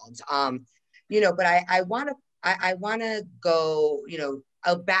worlds, but I want to go,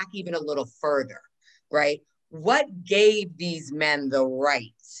 back even a little further, right? What gave these men the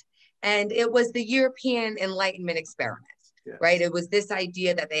right? And it was the European Enlightenment experiment. Yes. Right. It was this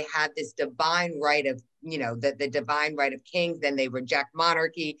idea that they had this divine right of, the divine right of kings, then they reject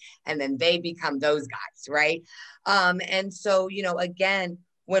monarchy, and then they become those guys. Right. And so, again,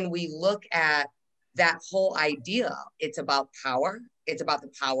 when we look at that whole idea, it's about power. It's about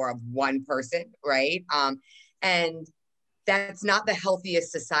the power of one person. Right. And that's not the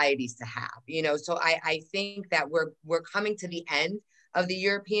healthiest societies to have, so I think that we're coming to the end of the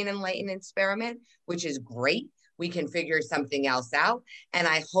European Enlightenment experiment, which is great. We can figure something else out. And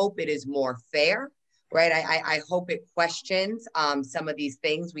I hope it is more fair, right? I hope it questions some of these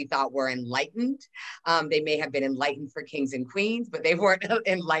things we thought were enlightened. They may have been enlightened for kings and queens, but they weren't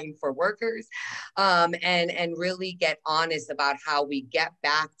enlightened for workers. And really get honest about how we get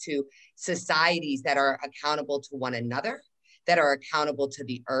back to societies that are accountable to one another, that are accountable to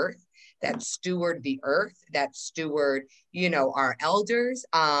the earth, that steward the earth, that steward, our elders,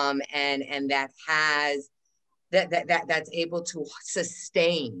 and that has that's able to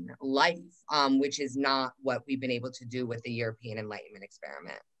sustain life, which is not what we've been able to do with the European Enlightenment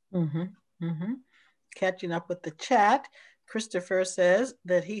experiment. Mm-hmm, mm-hmm. Catching up with the chat, Christopher says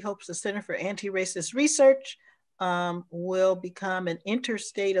that he hopes the Center for Anti-Racist Research will become an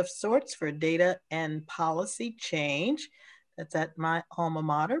interstate of sorts for data and policy change. That's at my alma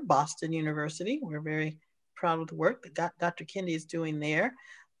mater, Boston University. We're very proud of the work that Dr. Kendi is doing there.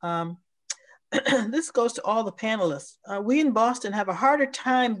 This goes to all the panelists. We in Boston have a harder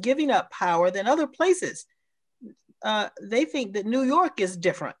time giving up power than other places. They think that New York is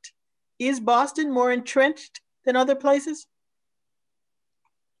different. Is Boston more entrenched than other places?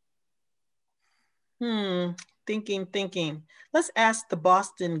 Thinking. Let's ask the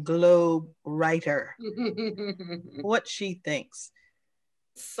Boston Globe writer what she thinks.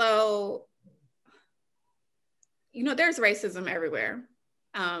 So, there's racism everywhere.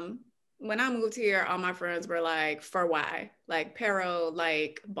 When I moved here, all my friends were like, for why? Like, Pero,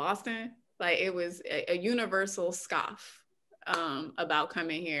 like Boston? Like, it was a universal scoff about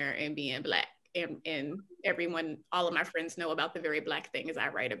coming here and being Black. And everyone, all of my friends know about the very Black things I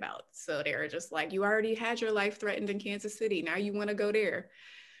write about. So they're just like, you already had your life threatened in Kansas City. Now you want to go there.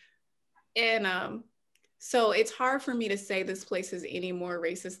 And so it's hard for me to say this place is any more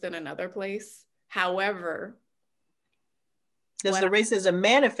racist than another place. However, does the racism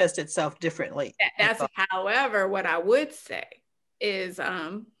manifest itself differently? However, what I would say is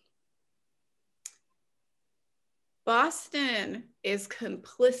Boston is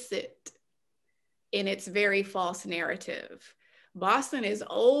complicit in its very false narrative. Boston is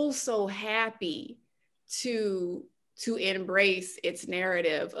oh so happy to embrace its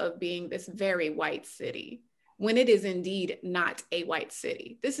narrative of being this very white city, when it is indeed not a white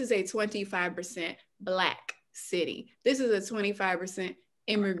city. This is a 25% Black city. This is a 25%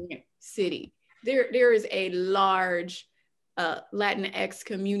 immigrant city. There is a large Latinx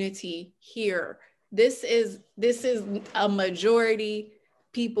community here. This is a majority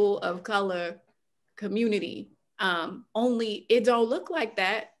people of color community. Only it don't look like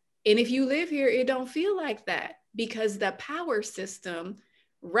that. And if you live here, it don't feel like that, because the power system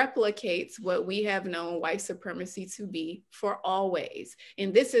replicates what we have known white supremacy to be for always.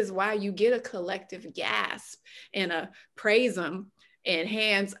 And this is why you get a collective gasp and a praise them and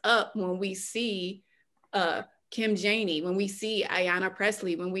hands up when we see Kim Janey, when we see Ayanna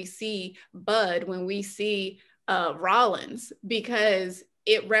Pressley, when we see Bud, when we see Rollins, because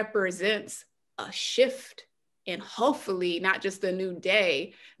it represents a shift, and hopefully not just a new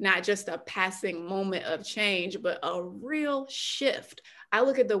day, not just a passing moment of change, but a real shift. I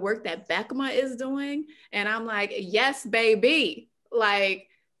look at the work that Beckma is doing and I'm like, yes, baby, like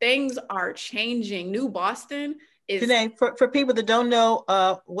things are changing. New Boston is— Jeneé, for people that don't know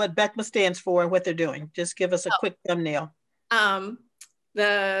what Beckma stands for and what they're doing, just give us a quick thumbnail.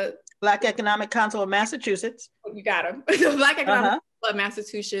 The Black Economic Council of Massachusetts. You got him. The Black Economic But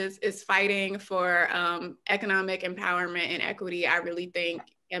Massachusetts is fighting for economic empowerment and equity. I really think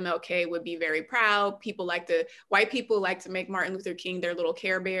MLK would be very proud. White people like to make Martin Luther King their little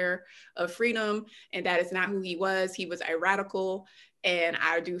Care Bear of freedom, and that is not who he was. He was a radical, and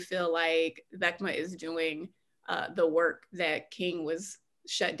I do feel like VECMA is doing the work that King was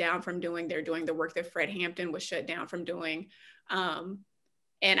shut down from doing. They're doing the work that Fred Hampton was shut down from doing. And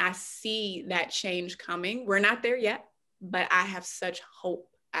I see that change coming. We're not there yet, but I have such hope.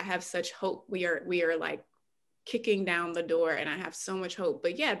 I have such hope. We are like kicking down the door, and I have so much hope.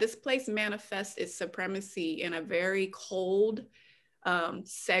 But yeah, this place manifests its supremacy in a very cold,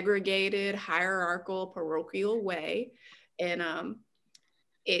 segregated, hierarchical, parochial way. And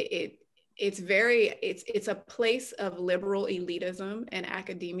it's a place of liberal elitism and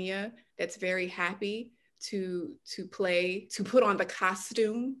academia that's very happy to put on the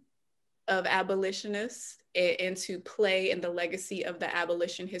costume of abolitionists and to play in the legacy of the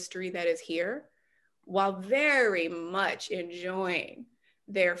abolition history that is here, while very much enjoying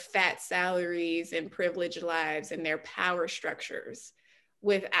their fat salaries and privileged lives and their power structures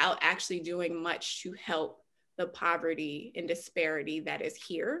without actually doing much to help the poverty and disparity that is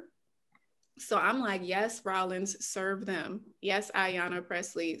here. So I'm like, yes, Rollins, serve them. Yes, Ayanna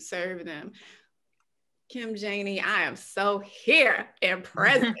Pressley, serve them. Kim Janey, I am so here and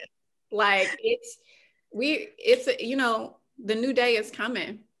present. Like the new day is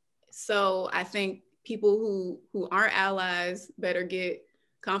coming. So I think people who aren't allies better get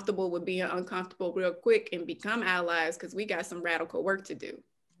comfortable with being uncomfortable real quick and become allies, because we got some radical work to do.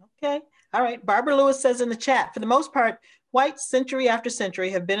 Okay. All right. Barbara Lewis says in the chat, for the most part, whites century after century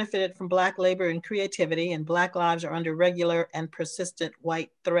have benefited from Black labor and creativity, and Black lives are under regular and persistent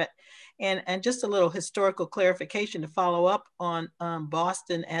white threat. And just a little historical clarification to follow up on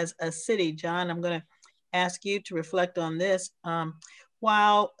Boston as a city. John, I'm going to ask you to reflect on this.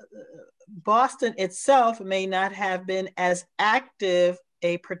 While Boston itself may not have been as active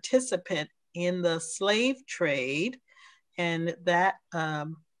a participant in the slave trade, and that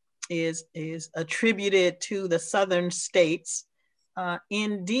is attributed to the southern states,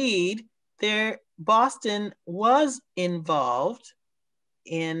 indeed, Boston was involved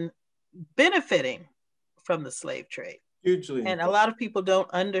in benefiting from the slave trade. Hugely. And a lot of people don't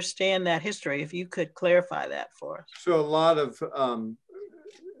understand that history. If you could clarify that for us. So a lot of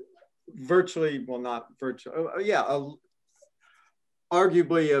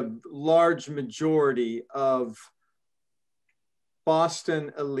arguably a large majority of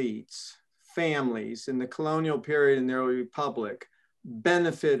Boston elites, families in the colonial period in the early republic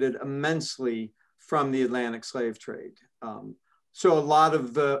benefited immensely from the Atlantic slave trade. So a lot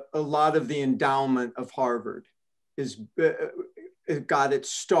of the endowment of Harvard it got its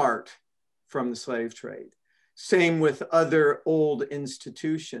start from the slave trade. Same with other old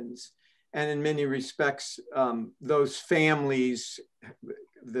institutions. And in many respects, those families,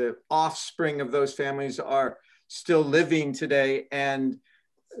 the offspring of those families are still living today, and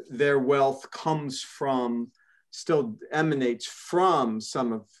their wealth still emanates from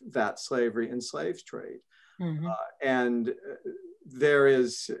some of that slavery and slave trade. Mm-hmm. And there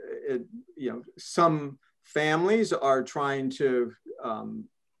is, some families are trying to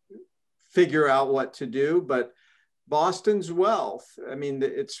figure out what to do, but Boston's wealth, I mean,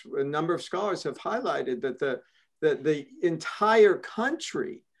 a number of scholars have highlighted that the entire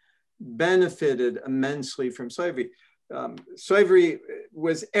country benefited immensely from slavery. Slavery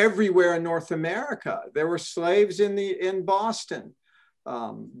was everywhere in North America. There were slaves in Boston,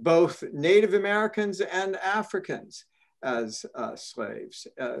 both Native Americans and Africans as slaves.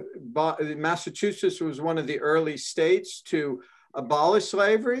 Massachusetts was one of the early states to abolish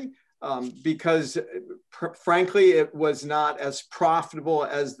slavery because, frankly, it was not as profitable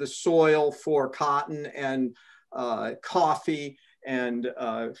as the soil for cotton and coffee and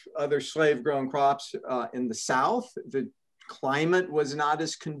other slave-grown crops in the South. The climate was not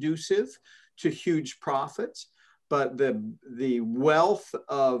as conducive to huge profits, but the wealth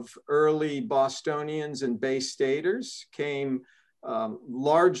of early Bostonians and Bay Staters came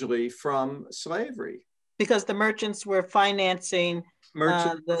largely from slavery. Because the merchants were financing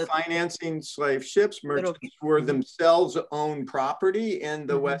financing slave ships. Merchants were themselves owned property in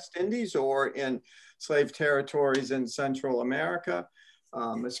the West Indies or in slave territories in Central America,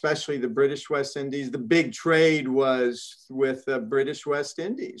 especially the British West Indies. The big trade was with the British West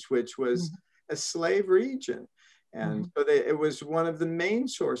Indies, which was a slave region. And so it was one of the main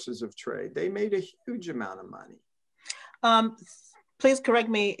sources of trade. They made a huge amount of money. Please correct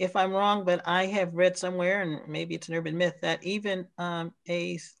me if I'm wrong, but I have read somewhere, and maybe it's an urban myth, that even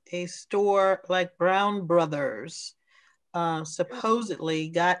a store like Brown Brothers supposedly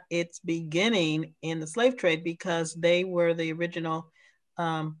got its beginning in the slave trade because they were the original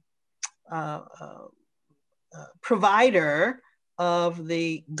provider of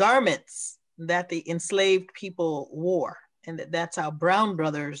the garments that the enslaved people wore. And that's how Brown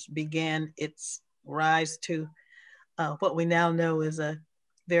Brothers began its rise to what we now know is a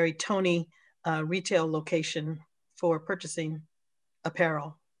very Tony retail location for purchasing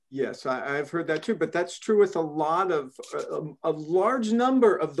apparel. Yes, I've heard that too, but that's true with a lot of, a large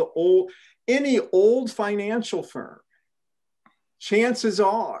number of any old financial firm. Chances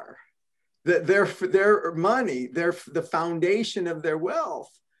are that their money, the foundation of their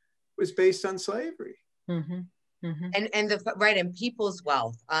wealth was based on slavery. Mm-hmm. Mm-hmm. And people's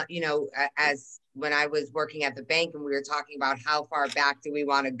wealth, as when I was working at the bank and we were talking about how far back do we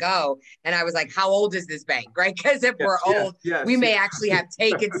want to go, and I was like, how old is this bank, right? Because if we're old, we may actually have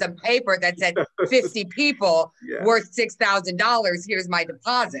taken some paper that said 50 people worth $6,000, here's my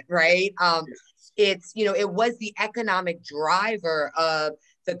deposit, right? It's, it was the economic driver of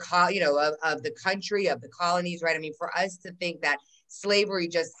the of the country, of the colonies, right? I mean, for us to think that slavery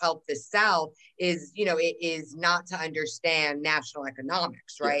just helped the South is, it is not to understand national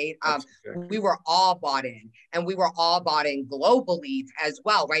economics, right? Exactly. We were all bought in, and we were all bought in globally as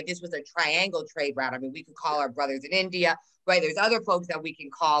well, right? This was a triangle trade route. I mean, we could call our brothers in India, right? There's other folks that we can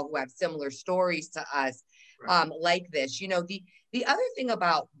call who have similar stories to us, like this. The other thing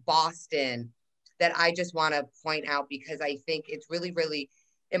about Boston that I just want to point out, because I think it's really, really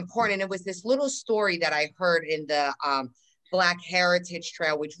important, and it was this little story that I heard in the Black Heritage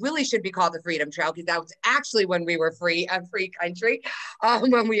Trail, which really should be called the Freedom Trail, because that was actually when we were a free country,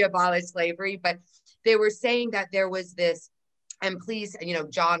 when we abolished slavery. But they were saying that there was this, and please,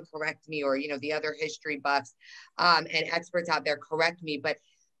 John, correct me, or, the other history buffs and experts out there, correct me, but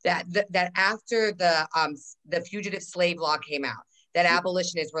that after the fugitive slave law came out, that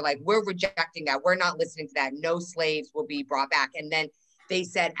abolitionists were like, we're rejecting that. We're not listening to that. No slaves will be brought back. And then they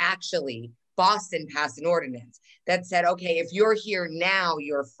said, actually, Boston passed an ordinance that said, okay, if you're here now,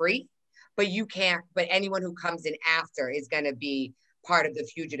 you're free, but anyone who comes in after is going to be part of the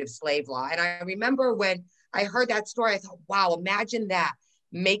fugitive slave law. And I remember when I heard that story, I thought, wow, imagine that,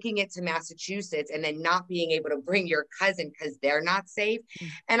 making it to Massachusetts and then not being able to bring your cousin because they're not safe.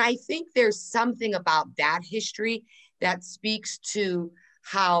 And I think there's something about that history that speaks to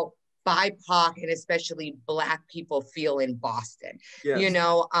how BIPOC and especially Black people feel in Boston. Yes.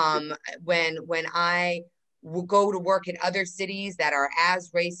 When I will go to work in other cities that are as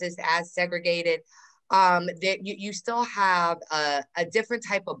racist, as segregated, you still have a different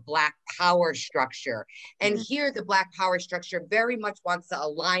type of Black power structure. And here the Black power structure very much wants to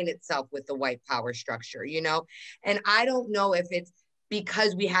align itself with the white power structure, and I don't know if it's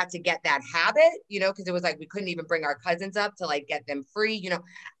because we had to get that habit, because it was like we couldn't even bring our cousins up to like get them free.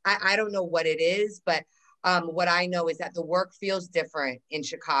 I don't know what it is, but what I know is that the work feels different in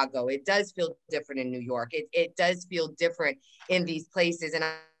Chicago. It does feel different in New York. It does feel different in these places. And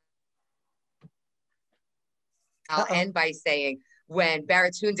I'll end by saying, when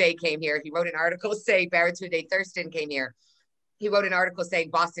Baratunde came here, he wrote an article saying, Baratunde Thurston came here. He wrote an article saying,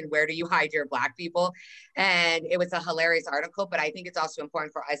 Boston, where do you hide your Black people? And it was a hilarious article, but I think it's also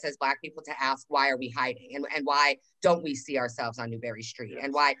important for us as Black people to ask, why are we hiding? And why don't we see ourselves on Newberry Street?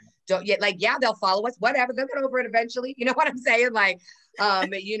 And why they'll follow us, whatever, they'll get over it eventually. You know what I'm saying?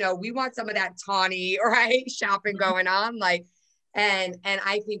 We want some of that tawny, right, shopping going on. And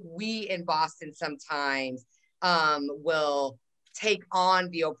I think we in Boston sometimes will take on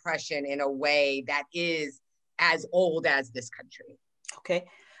the oppression in a way that is as old as this country. Okay,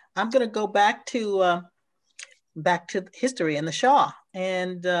 I'm going to go back to history and the Shaw,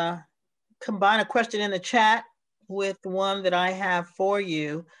 and combine a question in the chat with one that I have for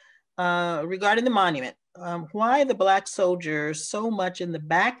you regarding the monument. Why are the Black soldiers so much in the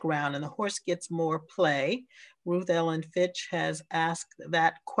background and the horse gets more play? Ruth Ellen Fitch has asked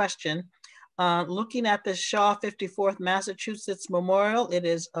that question. Looking at the Shaw 54th Massachusetts Memorial, it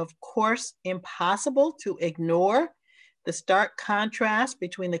is of course impossible to ignore the stark contrast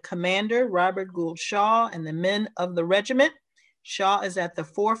between the commander, Robert Gould Shaw, and the men of the regiment. Shaw is at the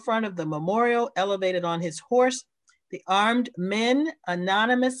forefront of the memorial, elevated on his horse. The armed men,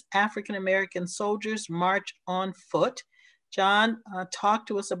 anonymous African-American soldiers, march on foot. John, talk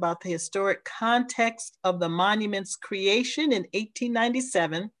to us about the historic context of the monument's creation in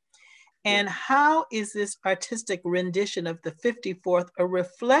 1897. And how is this artistic rendition of the 54th a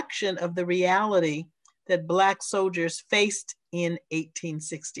reflection of the reality that Black soldiers faced in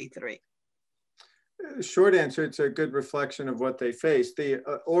 1863? short answer, it's a good reflection of what they faced. The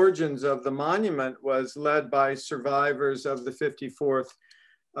origins of the monument was led by survivors of the 54th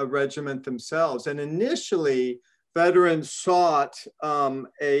Regiment themselves. And initially, veterans sought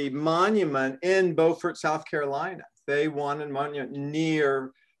a monument in Beaufort, South Carolina. They wanted a monument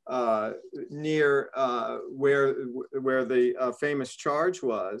near where the famous charge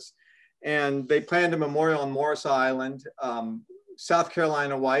was. And they planned a memorial on Morris Island. South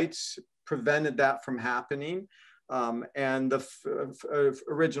Carolina whites prevented that from happening. And the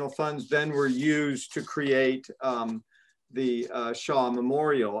original funds then were used to create the Shaw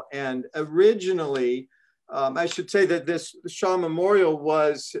Memorial. And originally, I should say that this Shaw Memorial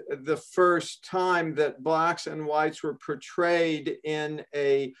was the first time that Blacks and whites were portrayed in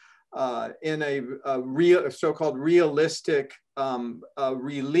a real, so-called realistic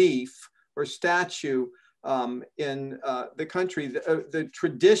relief or statue in the country. The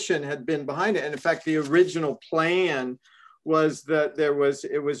tradition had been behind it. And in fact, the original plan was that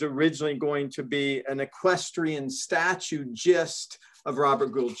it was originally going to be an equestrian statue just of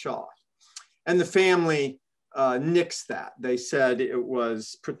Robert Gould Shaw. And the family nixed that. They said it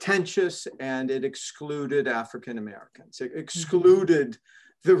was pretentious and it excluded African Americans. It excluded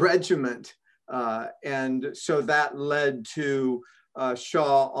the regiment. And so that led to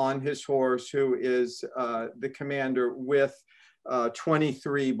Shaw on his horse, who is the commander with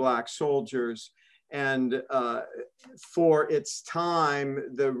 23 Black soldiers. And for its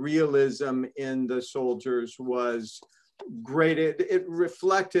time, the realism in the soldiers was great. It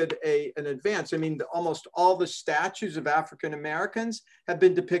reflected an advance. I mean, almost all the statues of African Americans have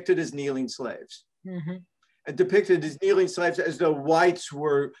been depicted as kneeling slaves. Mm-hmm. And depicted as kneeling slaves as though whites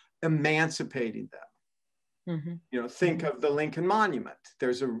were emancipating them. Mm-hmm. You know, think of the Lincoln Monument.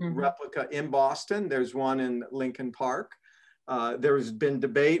 There's a replica in Boston. There's one in Lincoln Park. There's been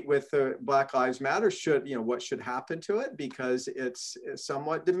debate with Black Lives Matter, what should happen to it, because it's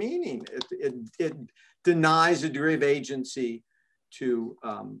somewhat demeaning. It denies a degree of agency to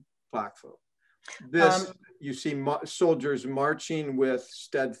Black folk. This, you see soldiers marching with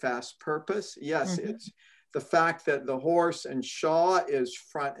steadfast purpose. Yes, it's the fact that the horse and Shaw is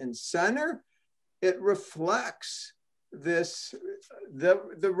front and center. It reflects the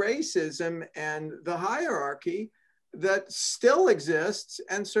racism and the hierarchy that still exists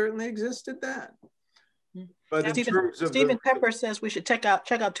and certainly existed then. But Stephen Pepper says we should check out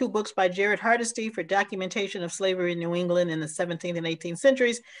 2 books by Jared Hardesty for documentation of slavery in New England in the 17th and 18th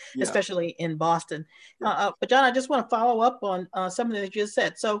centuries, especially in Boston. But John, I just want to follow up on something that you just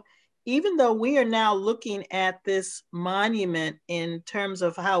said. So even though we are now looking at this monument in terms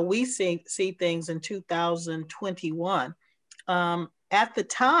of how we see things in 2021, at the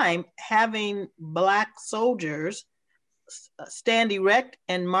time, having Black soldiers stand erect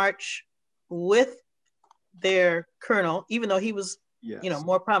and march with their colonel, even though he was,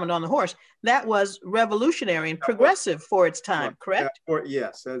 more prominent on the horse, that was revolutionary and progressive for its time, correct?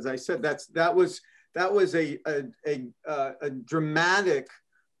 Yes, as I said, that was a dramatic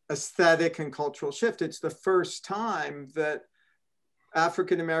aesthetic and cultural shift. It's the first time that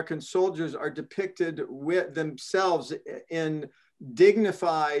African American soldiers are depicted with themselves in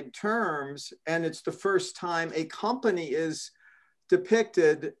dignified terms, and it's the first time a company is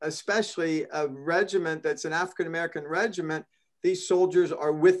depicted, especially a regiment that's an African American regiment. These soldiers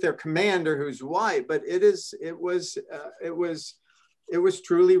are with their commander, who's white, but it was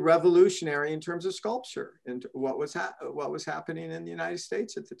truly revolutionary in terms of sculpture and what was happening in the United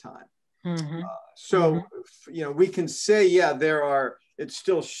States at the time. We can say, it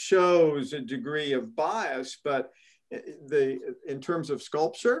still shows a degree of bias, but in terms of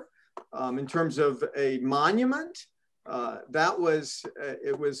sculpture, in terms of a monument,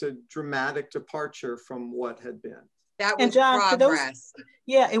 it was a dramatic departure from what had been. That was progress.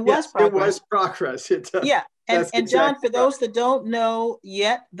 It was progress. It was progress. And John, for those that don't know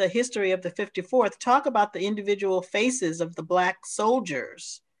yet the history of the 54th, talk about the individual faces of the Black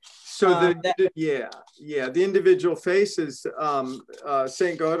soldiers. So the individual faces,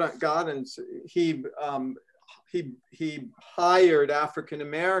 St. Gaudens, he hired African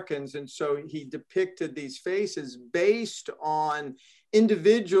Americans, and so he depicted these faces based on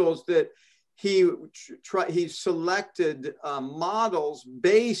individuals that he selected models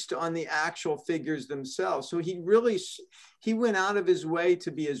based on the actual figures themselves. So he went out of his way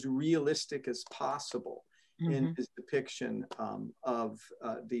to be as realistic as possible in his depiction of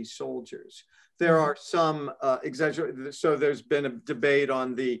these soldiers. There are some exaggerations. So there's been a debate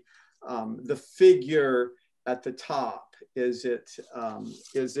on the figure at the top. Is it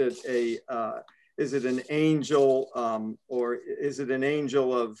an angel, or is it an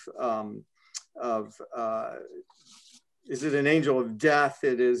angel of is it an angel of death?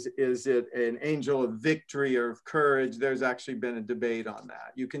 Is it an angel of victory or of courage? There's actually been a debate on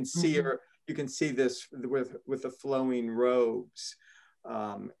that. You can see her, you can see this with the flowing robes.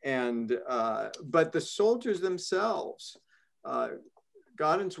 But the soldiers themselves,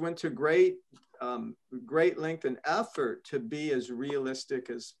 Gaudens went to great length and effort to be as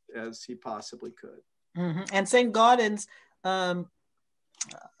realistic as he possibly could. And St. Gaudens'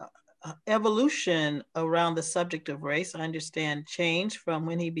 evolution around the subject of race, I understand, changed from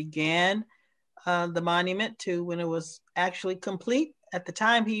when he began the monument to when it was actually complete. At the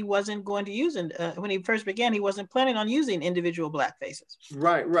time, he wasn't going to use it. When he first began, he wasn't planning on using individual Black faces.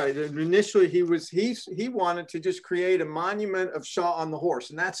 Right. And initially, he wanted to just create a monument of Shaw on the horse,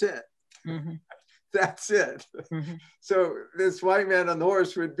 and that's it. That's it. So this white man on the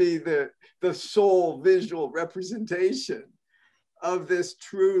horse would be the sole visual representation of this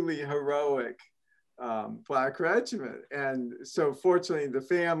truly heroic Black regiment. And so fortunately, the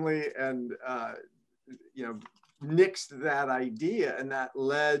family and nixed that idea, and that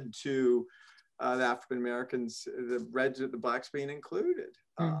led to the African Americans, the Blacks being included.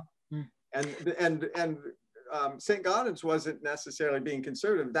 And St. Gaudens wasn't necessarily being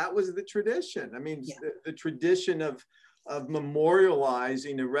conservative. That was the tradition. I mean, the tradition of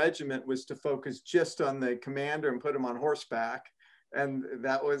memorializing a regiment was to focus just on the commander and put him on horseback, and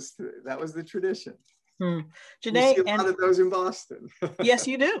that was the tradition. Jeneé, you see a lot of those in Boston. Yes,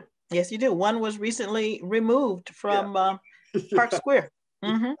 you do. Yes, you do. One was recently removed from Park Square.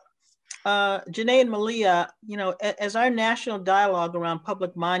 Jeneé and Malia, as our national dialogue around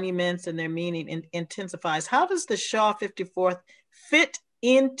public monuments and their meaning intensifies, how does the Shaw 54th fit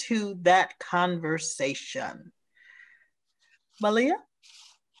into that conversation? Malia?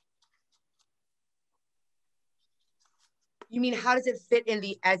 You mean, how does it fit in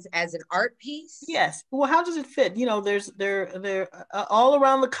as an art piece? Yes. Well, how does it fit? There all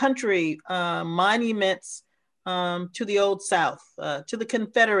around the country, monuments to the Old South, to the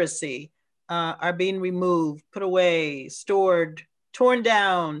Confederacy, are being removed, put away, stored, torn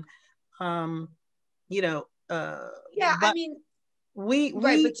down. I mean,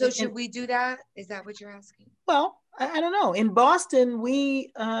 but so should we do that? Is that what you're asking? Well, I don't know. In Boston,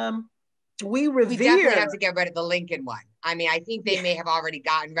 we revere. We definitely have to get rid of the Lincoln one. I mean, I think they may have already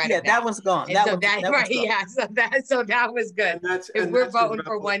gotten rid of that. Yeah, that one's gone. So that was good. And we're voting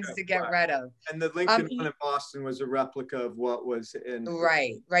for ones to get rid of. And the Lincoln one in Boston was a replica of what was in.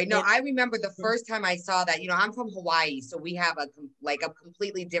 Right. No, I remember the first time I saw that. I'm from Hawaii, so we have a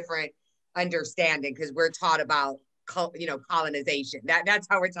completely different understanding because we're taught about colonization. That's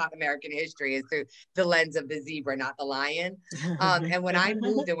how we're taught American history, is through the lens of the zebra, not the lion. And when I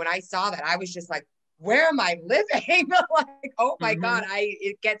moved and when I saw that, I was just like, where am I living? Like, oh my God,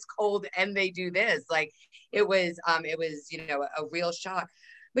 it gets cold and they do this. Like it was a real shock.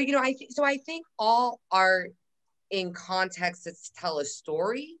 But I think all art in context to tell a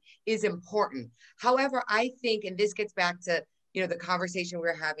story is important. However, I think, and this gets back to the conversation we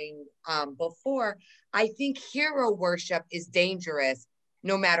were having before, I think hero worship is dangerous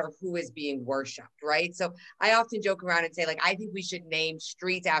no matter who is being worshiped, right? So I often joke around and say, I think we should name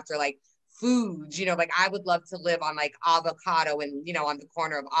streets after foods, I would love to live on avocado and, on the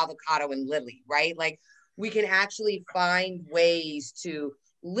corner of avocado and lily, right? We can actually find ways to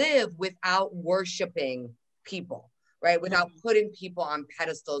live without worshiping people, right? Without putting people on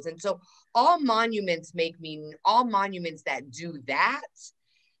pedestals. And so all monuments that do that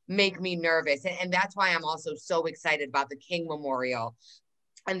make me nervous. And that's why I'm also so excited about the King Memorial,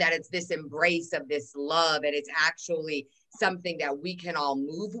 and that it's this embrace of this love, and it's actually something that we can all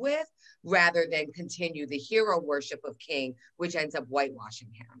move with rather than continue the hero worship of King, which ends up whitewashing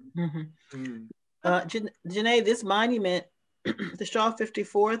him. Jeneé, this monument, the Shaw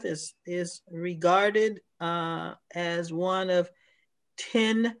 54th, is regarded as one of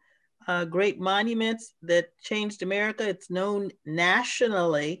 10 great monuments that changed America. It's known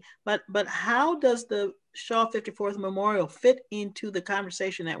nationally, but how does the Shaw 54th Memorial fit into the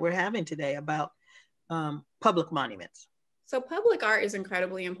conversation that we're having today about public monuments? So public art is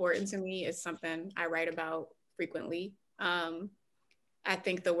incredibly important to me. It's something I write about frequently. I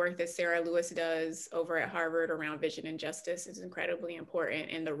think the work that Sarah Lewis does over at Harvard around vision and justice is incredibly important,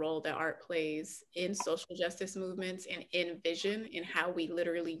 in the role that art plays in social justice movements and in vision, and how we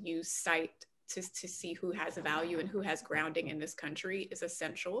literally use sight to see who has value and who has grounding in this country is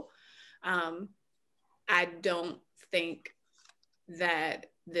essential. I don't think that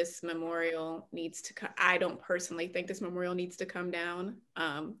this memorial needs to I don't personally think this memorial needs to come down.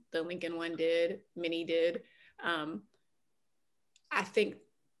 The Lincoln one did, many did. I think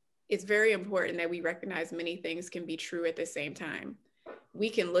it's very important that we recognize many things can be true at the same time. We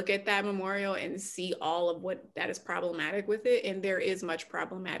can look at that memorial and see all of what that is problematic with it. And there is much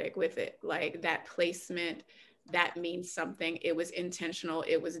problematic with it. Like that placement, that means something. It was intentional.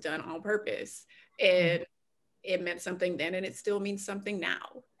 It was done on purpose. And it meant something then, and it still means something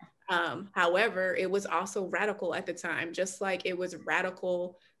now. However, it was also radical at the time, just like it was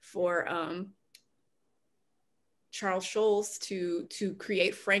radical for Charles Schulz to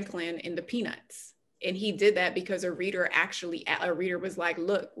create Franklin in the Peanuts. And he did that because a reader was like,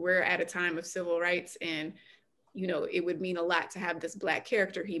 look, we're at a time of civil rights, and you know, it would mean a lot to have this Black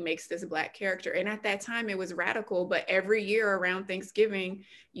character. He makes this Black character. And at that time it was radical, but every year around Thanksgiving,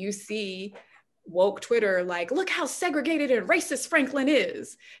 you see woke Twitter like, look how segregated and racist Franklin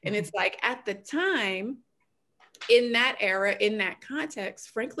is. And it's like, at the time, in that era, in that context,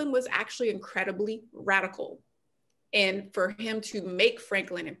 Franklin was actually incredibly radical. And for him to make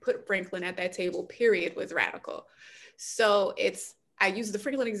Franklin and put Franklin at that table, period, was radical. So I use the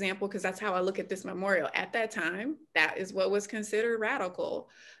Franklin example because that's how I look at this memorial. At that time, that is what was considered radical.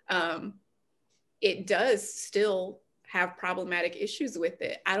 It does still have problematic issues with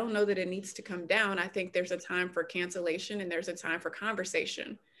it. I don't know that it needs to come down. I think there's a time for cancellation and there's a time for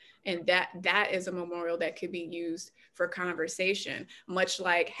conversation. And that is a memorial that could be used for conversation, much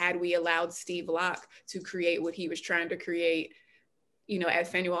like had we allowed Steve Locke to create what he was trying to create, you know, at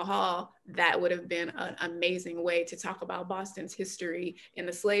Faneuil Hall, that would have been an amazing way to talk about Boston's history in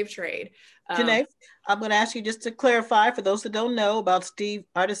the slave trade. Jeneé, I'm going to ask you just to clarify for those that don't know about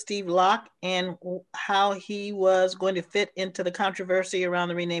artist Steve Locke and how he was going to fit into the controversy around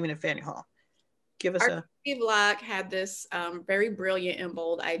the renaming of Faneuil Hall. Give us Steve Locke had this very brilliant and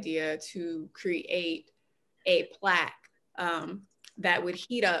bold idea to create a plaque that would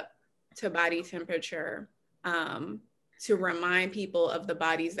heat up to body temperature to remind people of the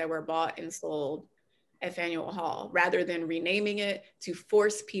bodies that were bought and sold at Faneuil Hall, rather than renaming it, to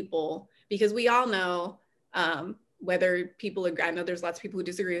force people, because we all know whether people agree, I know there's lots of people who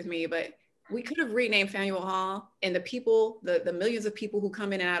disagree with me, but we could have renamed Faneuil Hall and the millions of people who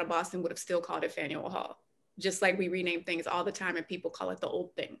come in and out of Boston would have still called it Faneuil Hall, just like we rename things all the time and people call it the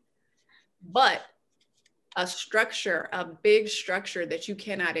old thing. But a structure, a big structure that you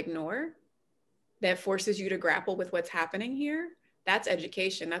cannot ignore, that forces you to grapple with what's happening here, that's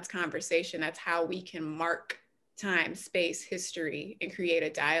education, that's conversation, that's how we can mark time, space, history, and create a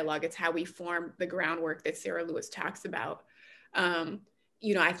dialogue. It's how we form the groundwork that Sarah Lewis talks about.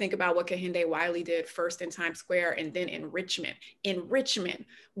 You know, I think about what Kehinde Wiley did first in Times Square and then in Richmond,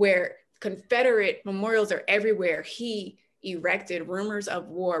 where Confederate memorials are everywhere. He erected Rumors of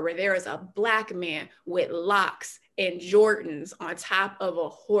War, where there is a Black man with locks and Jordans on top of a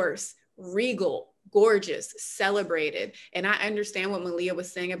horse, regal, gorgeous, celebrated. And I understand what Malia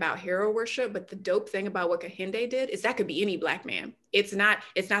was saying about hero worship, but the dope thing about what Kehinde did is that could be any Black man. It's not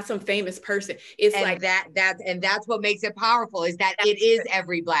some famous person. It's that's what makes it powerful, is that it is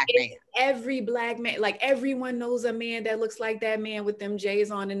every Black man. Every Black man, like everyone knows a man that looks like that man with them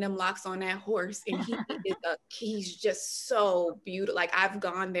J's on and them locks on that horse. And he's just so beautiful. Like, I've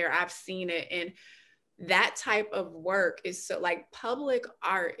gone there, I've seen it. And that type of work is so, like, public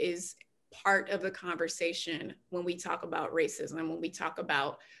art is part of the conversation when we talk about racism, when we talk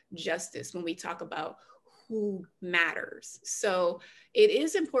about justice, when we talk about who matters. So it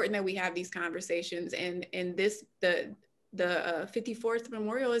is important that we have these conversations, and the 54th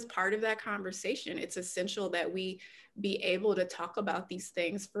memorial is part of that conversation. It's essential that we be able to talk about these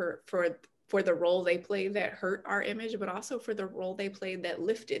things for the role they played that hurt our image, but also for the role they played that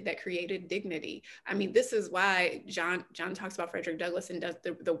lifted, that created dignity. I mean, this is why John talks about Frederick Douglass and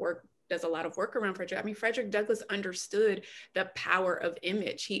does a lot of work around Frederick. I mean, Frederick Douglass understood the power of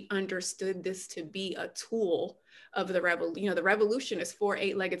image. He understood this to be a tool of the revolution. You know, the revolution is 4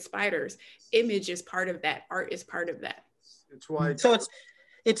 8-legged spiders. Image is part of that. Art is part of that. It's why. So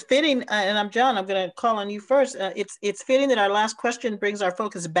it's fitting, and I'm John, I'm going to call on you first. It's fitting that our last question brings our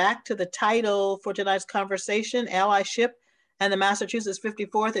focus back to the title for tonight's conversation, Allyship and the Massachusetts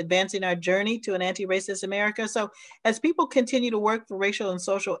 54th, Advancing Our Journey to an Anti-Racist America. So as people continue to work for racial and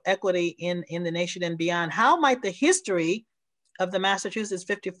social equity in the nation and beyond, how might the history of the Massachusetts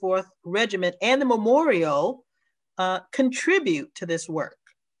 54th Regiment and the memorial contribute to this work?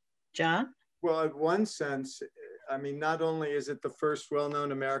 John? Well, in one sense, I mean, not only is it the first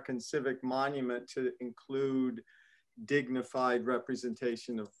well-known American civic monument to include dignified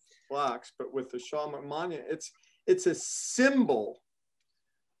representation of Blacks, but with the Shaw Monument, it's a symbol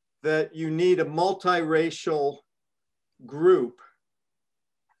that you need a multiracial group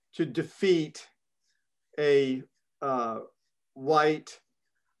to defeat a white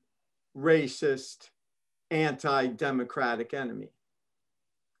racist, anti-democratic enemy,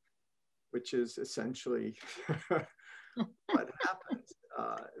 which is essentially what happens,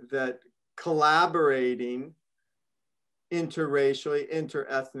 that collaborating interracially,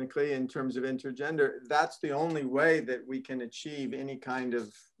 interethnically, in terms of intergender, that's the only way that we can achieve any kind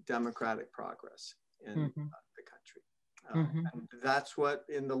of democratic progress in the country. And that's what,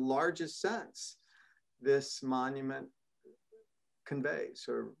 in the largest sense, this monument conveys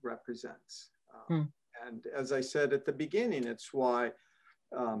or represents. And as I said at the beginning, it's why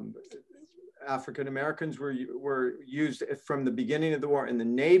African Americans were used from the beginning of the war in the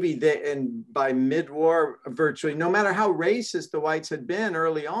Navy, and by mid-war, virtually, no matter how racist the whites had been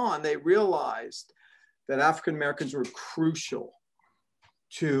early on, they realized that African Americans were crucial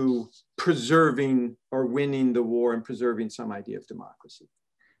to preserving or winning the war and preserving some idea of democracy.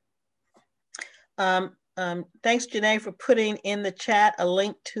 Thanks, Jeneé, for putting in the chat a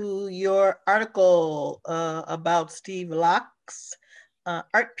link to your article about Steve Locke's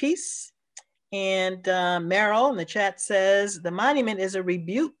art piece. And Meryl in the chat says, the monument is a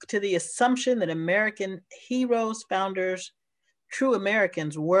rebuke to the assumption that American heroes, founders, true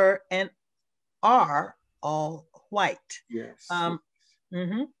Americans were and are all white. Yes.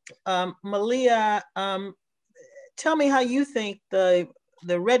 Malia, tell me how you think the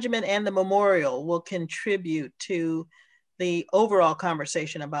regiment and the memorial will contribute to the overall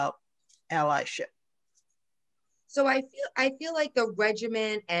conversation about allyship. So I feel like the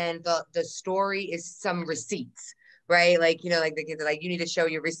regiment and the story is some receipts, right? Like, you know, like the kids are like, you need to show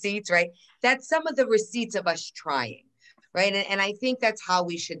your receipts, right? That's some of the receipts of us trying, right? And I think that's how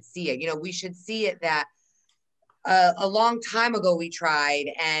we should see it. You know, we should see it that a long time ago we tried,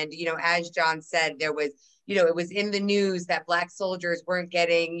 and, you know, as John said, there was, you know, it was in the news that Black soldiers weren't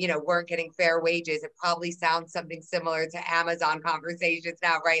getting fair wages. It probably sounds something similar to Amazon conversations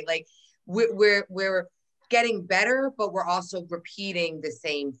now, right? Like we're getting better, but we're also repeating the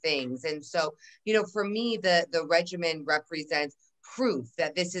same things. And so, you know, for me, the regimen represents proof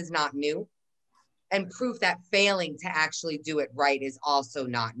that this is not new, and proof that failing to actually do it right is also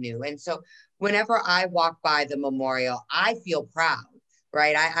not new. And so whenever I walk by the memorial, I feel proud,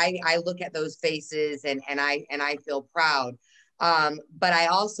 right? I look at those faces and I feel proud. But I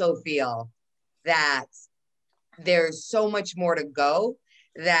also feel that there's so much more to go,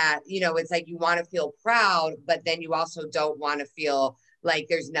 that, you know, it's like you want to feel proud, but then you also don't want to feel like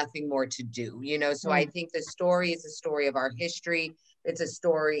there's nothing more to do, you know? So I think the story is a story of our history. It's a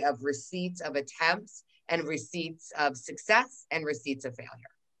story of receipts of attempts and receipts of success and receipts of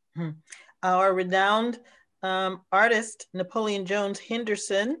failure. Our renowned artist, Napoleon Jones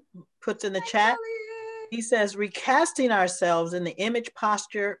Henderson, puts in the chat, he says, recasting ourselves in the image,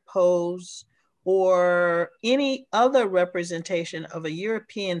 posture, pose, or any other representation of a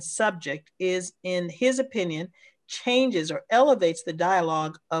European subject is, in his opinion, changes or elevates the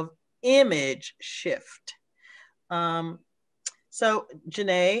dialogue of image shift. So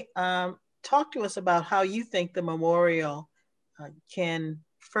Jeneé, talk to us about how you think the memorial can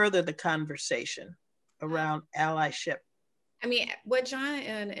further the conversation around allyship. I mean, what John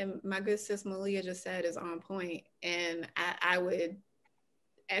and my good sis Malia just said is on point. And I would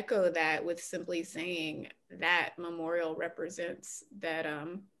echo that with simply saying that memorial represents that,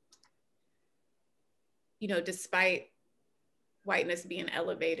 you know, despite whiteness being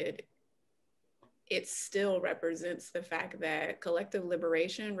elevated, it still represents the fact that collective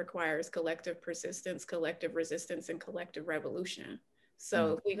liberation requires collective persistence, collective resistance, and collective revolution.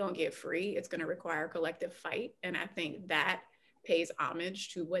 So if we're gonna get free, it's gonna require collective fight. And I think that pays homage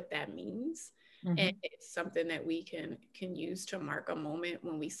to what that means. And it's something that we can use to mark a moment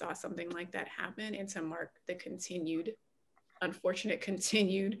when we saw something like that happen, and to mark the unfortunate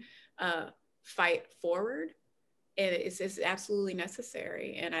continued fight forward. And it's absolutely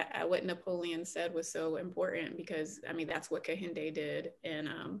necessary. And what Napoleon said was so important, because I mean, that's what Kehinde did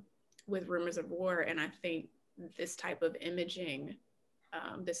with Rumors of War. And I think this type of imaging,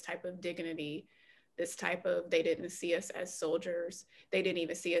 this type of dignity, this type of, they didn't see us as soldiers, they didn't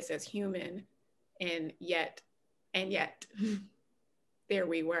even see us as human, and yet there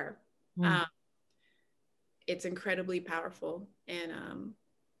we were. It's incredibly powerful, and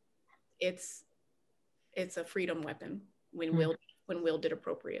it's a freedom weapon when wielded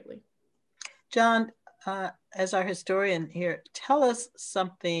appropriately. John, as our historian here, tell us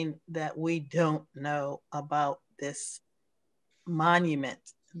something that we don't know about this monument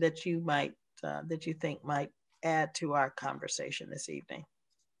that you might that you think might add to our conversation this evening.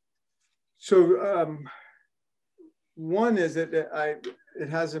 So one is that it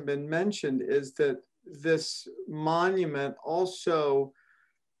hasn't been mentioned, is that this monument also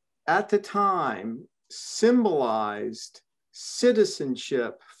at the time symbolized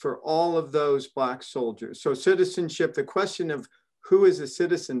citizenship for all of those Black soldiers. So citizenship, the question of who is a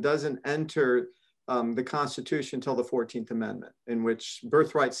citizen doesn't enter the Constitution until the 14th Amendment, in which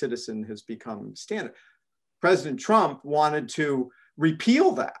birthright citizen has become standard. President Trump wanted to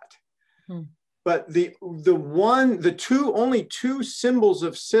repeal that. But only two symbols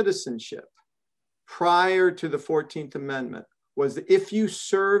of citizenship prior to the 14th Amendment was that if you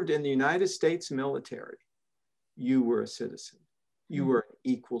served in the United States military, you were a citizen. You were an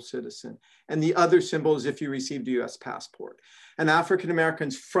equal citizen. And the other symbol is if you received a US passport. And African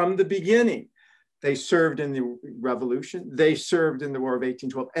Americans from the beginning, they served in the Revolution, they served in the War of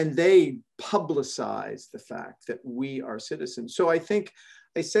 1812, and they publicized the fact that we are citizens. So I think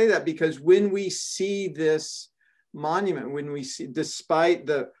I say that because when we see this monument, when we see, despite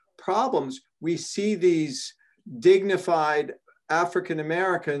the problems, we see these dignified African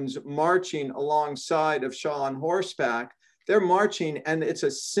Americans marching alongside of Shaw on horseback. They're marching, and it's a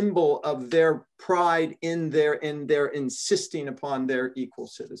symbol of their pride in their insisting upon their equal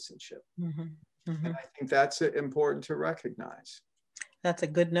citizenship. And I think that's important to recognize. That's a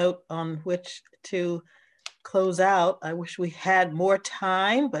good note on which to close out. I wish we had more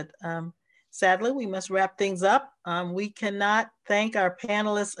time, but sadly, we must wrap things up. We cannot thank our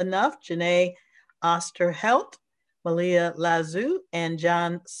panelists enough, Jeneé Osterheldt, Malia Lazu, and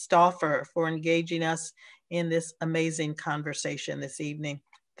John Stauffer, for engaging us in this amazing conversation this evening.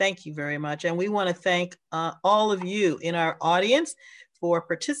 Thank you very much. And we want to thank all of you in our audience for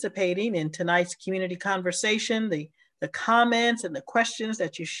participating in tonight's community conversation. The comments and the questions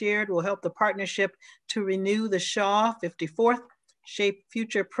that you shared will help the partnership to renew the Shaw 54th Shape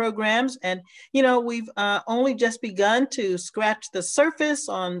Future programs. And, you know, we've only just begun to scratch the surface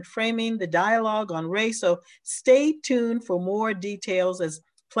on framing the dialogue on race. So stay tuned for more details as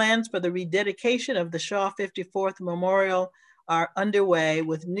plans for the rededication of the Shaw 54th Memorial are underway,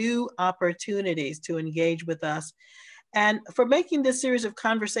 with new opportunities to engage with us. And for making this series of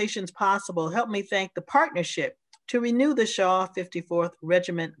conversations possible, help me thank the partnership to renew the Shaw 54th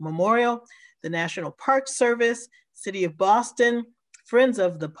Regiment Memorial, the National Park Service, City of Boston, Friends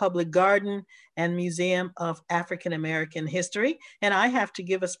of the Public Garden, and Museum of African American History. And I have to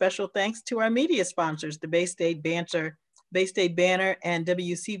give a special thanks to our media sponsors, the Bay State Banner and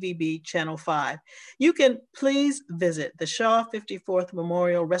WCVB Channel 5. You can please visit the Shaw 54th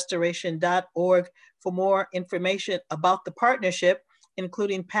Memorial Restoration.org for more information about the partnership,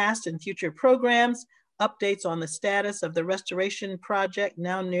 including past and future programs, updates on the status of the restoration project,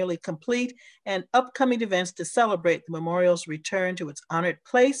 now nearly complete, and upcoming events to celebrate the memorial's return to its honored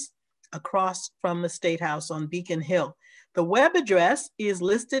place across from the State House on Beacon Hill. The web address is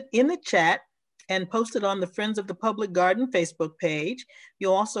listed in the chat and posted on the Friends of the Public Garden Facebook page.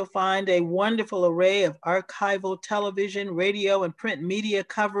 You'll also find a wonderful array of archival television, radio, and print media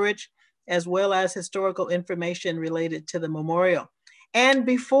coverage, as well as historical information related to the memorial. And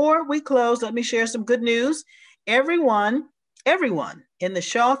before we close, let me share some good news. Everyone in the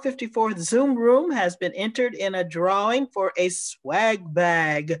Shaw 54th Zoom room has been entered in a drawing for a swag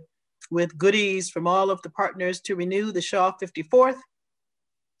bag with goodies from all of the partners to renew the Shaw 54th.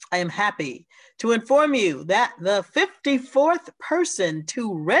 I am happy to inform you that the 54th person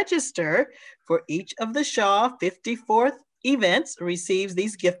to register for each of the Shaw 54th events receives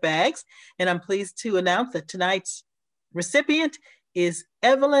these gift bags. And I'm pleased to announce that tonight's recipient is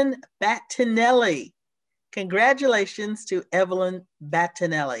Evelyn Battinelli. Congratulations to Evelyn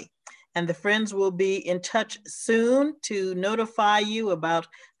Battinelli. And the friends will be in touch soon to notify you about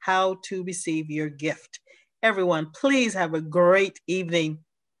how to receive your gift. Everyone, please have a great evening.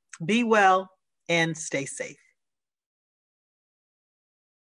 Be well and stay safe.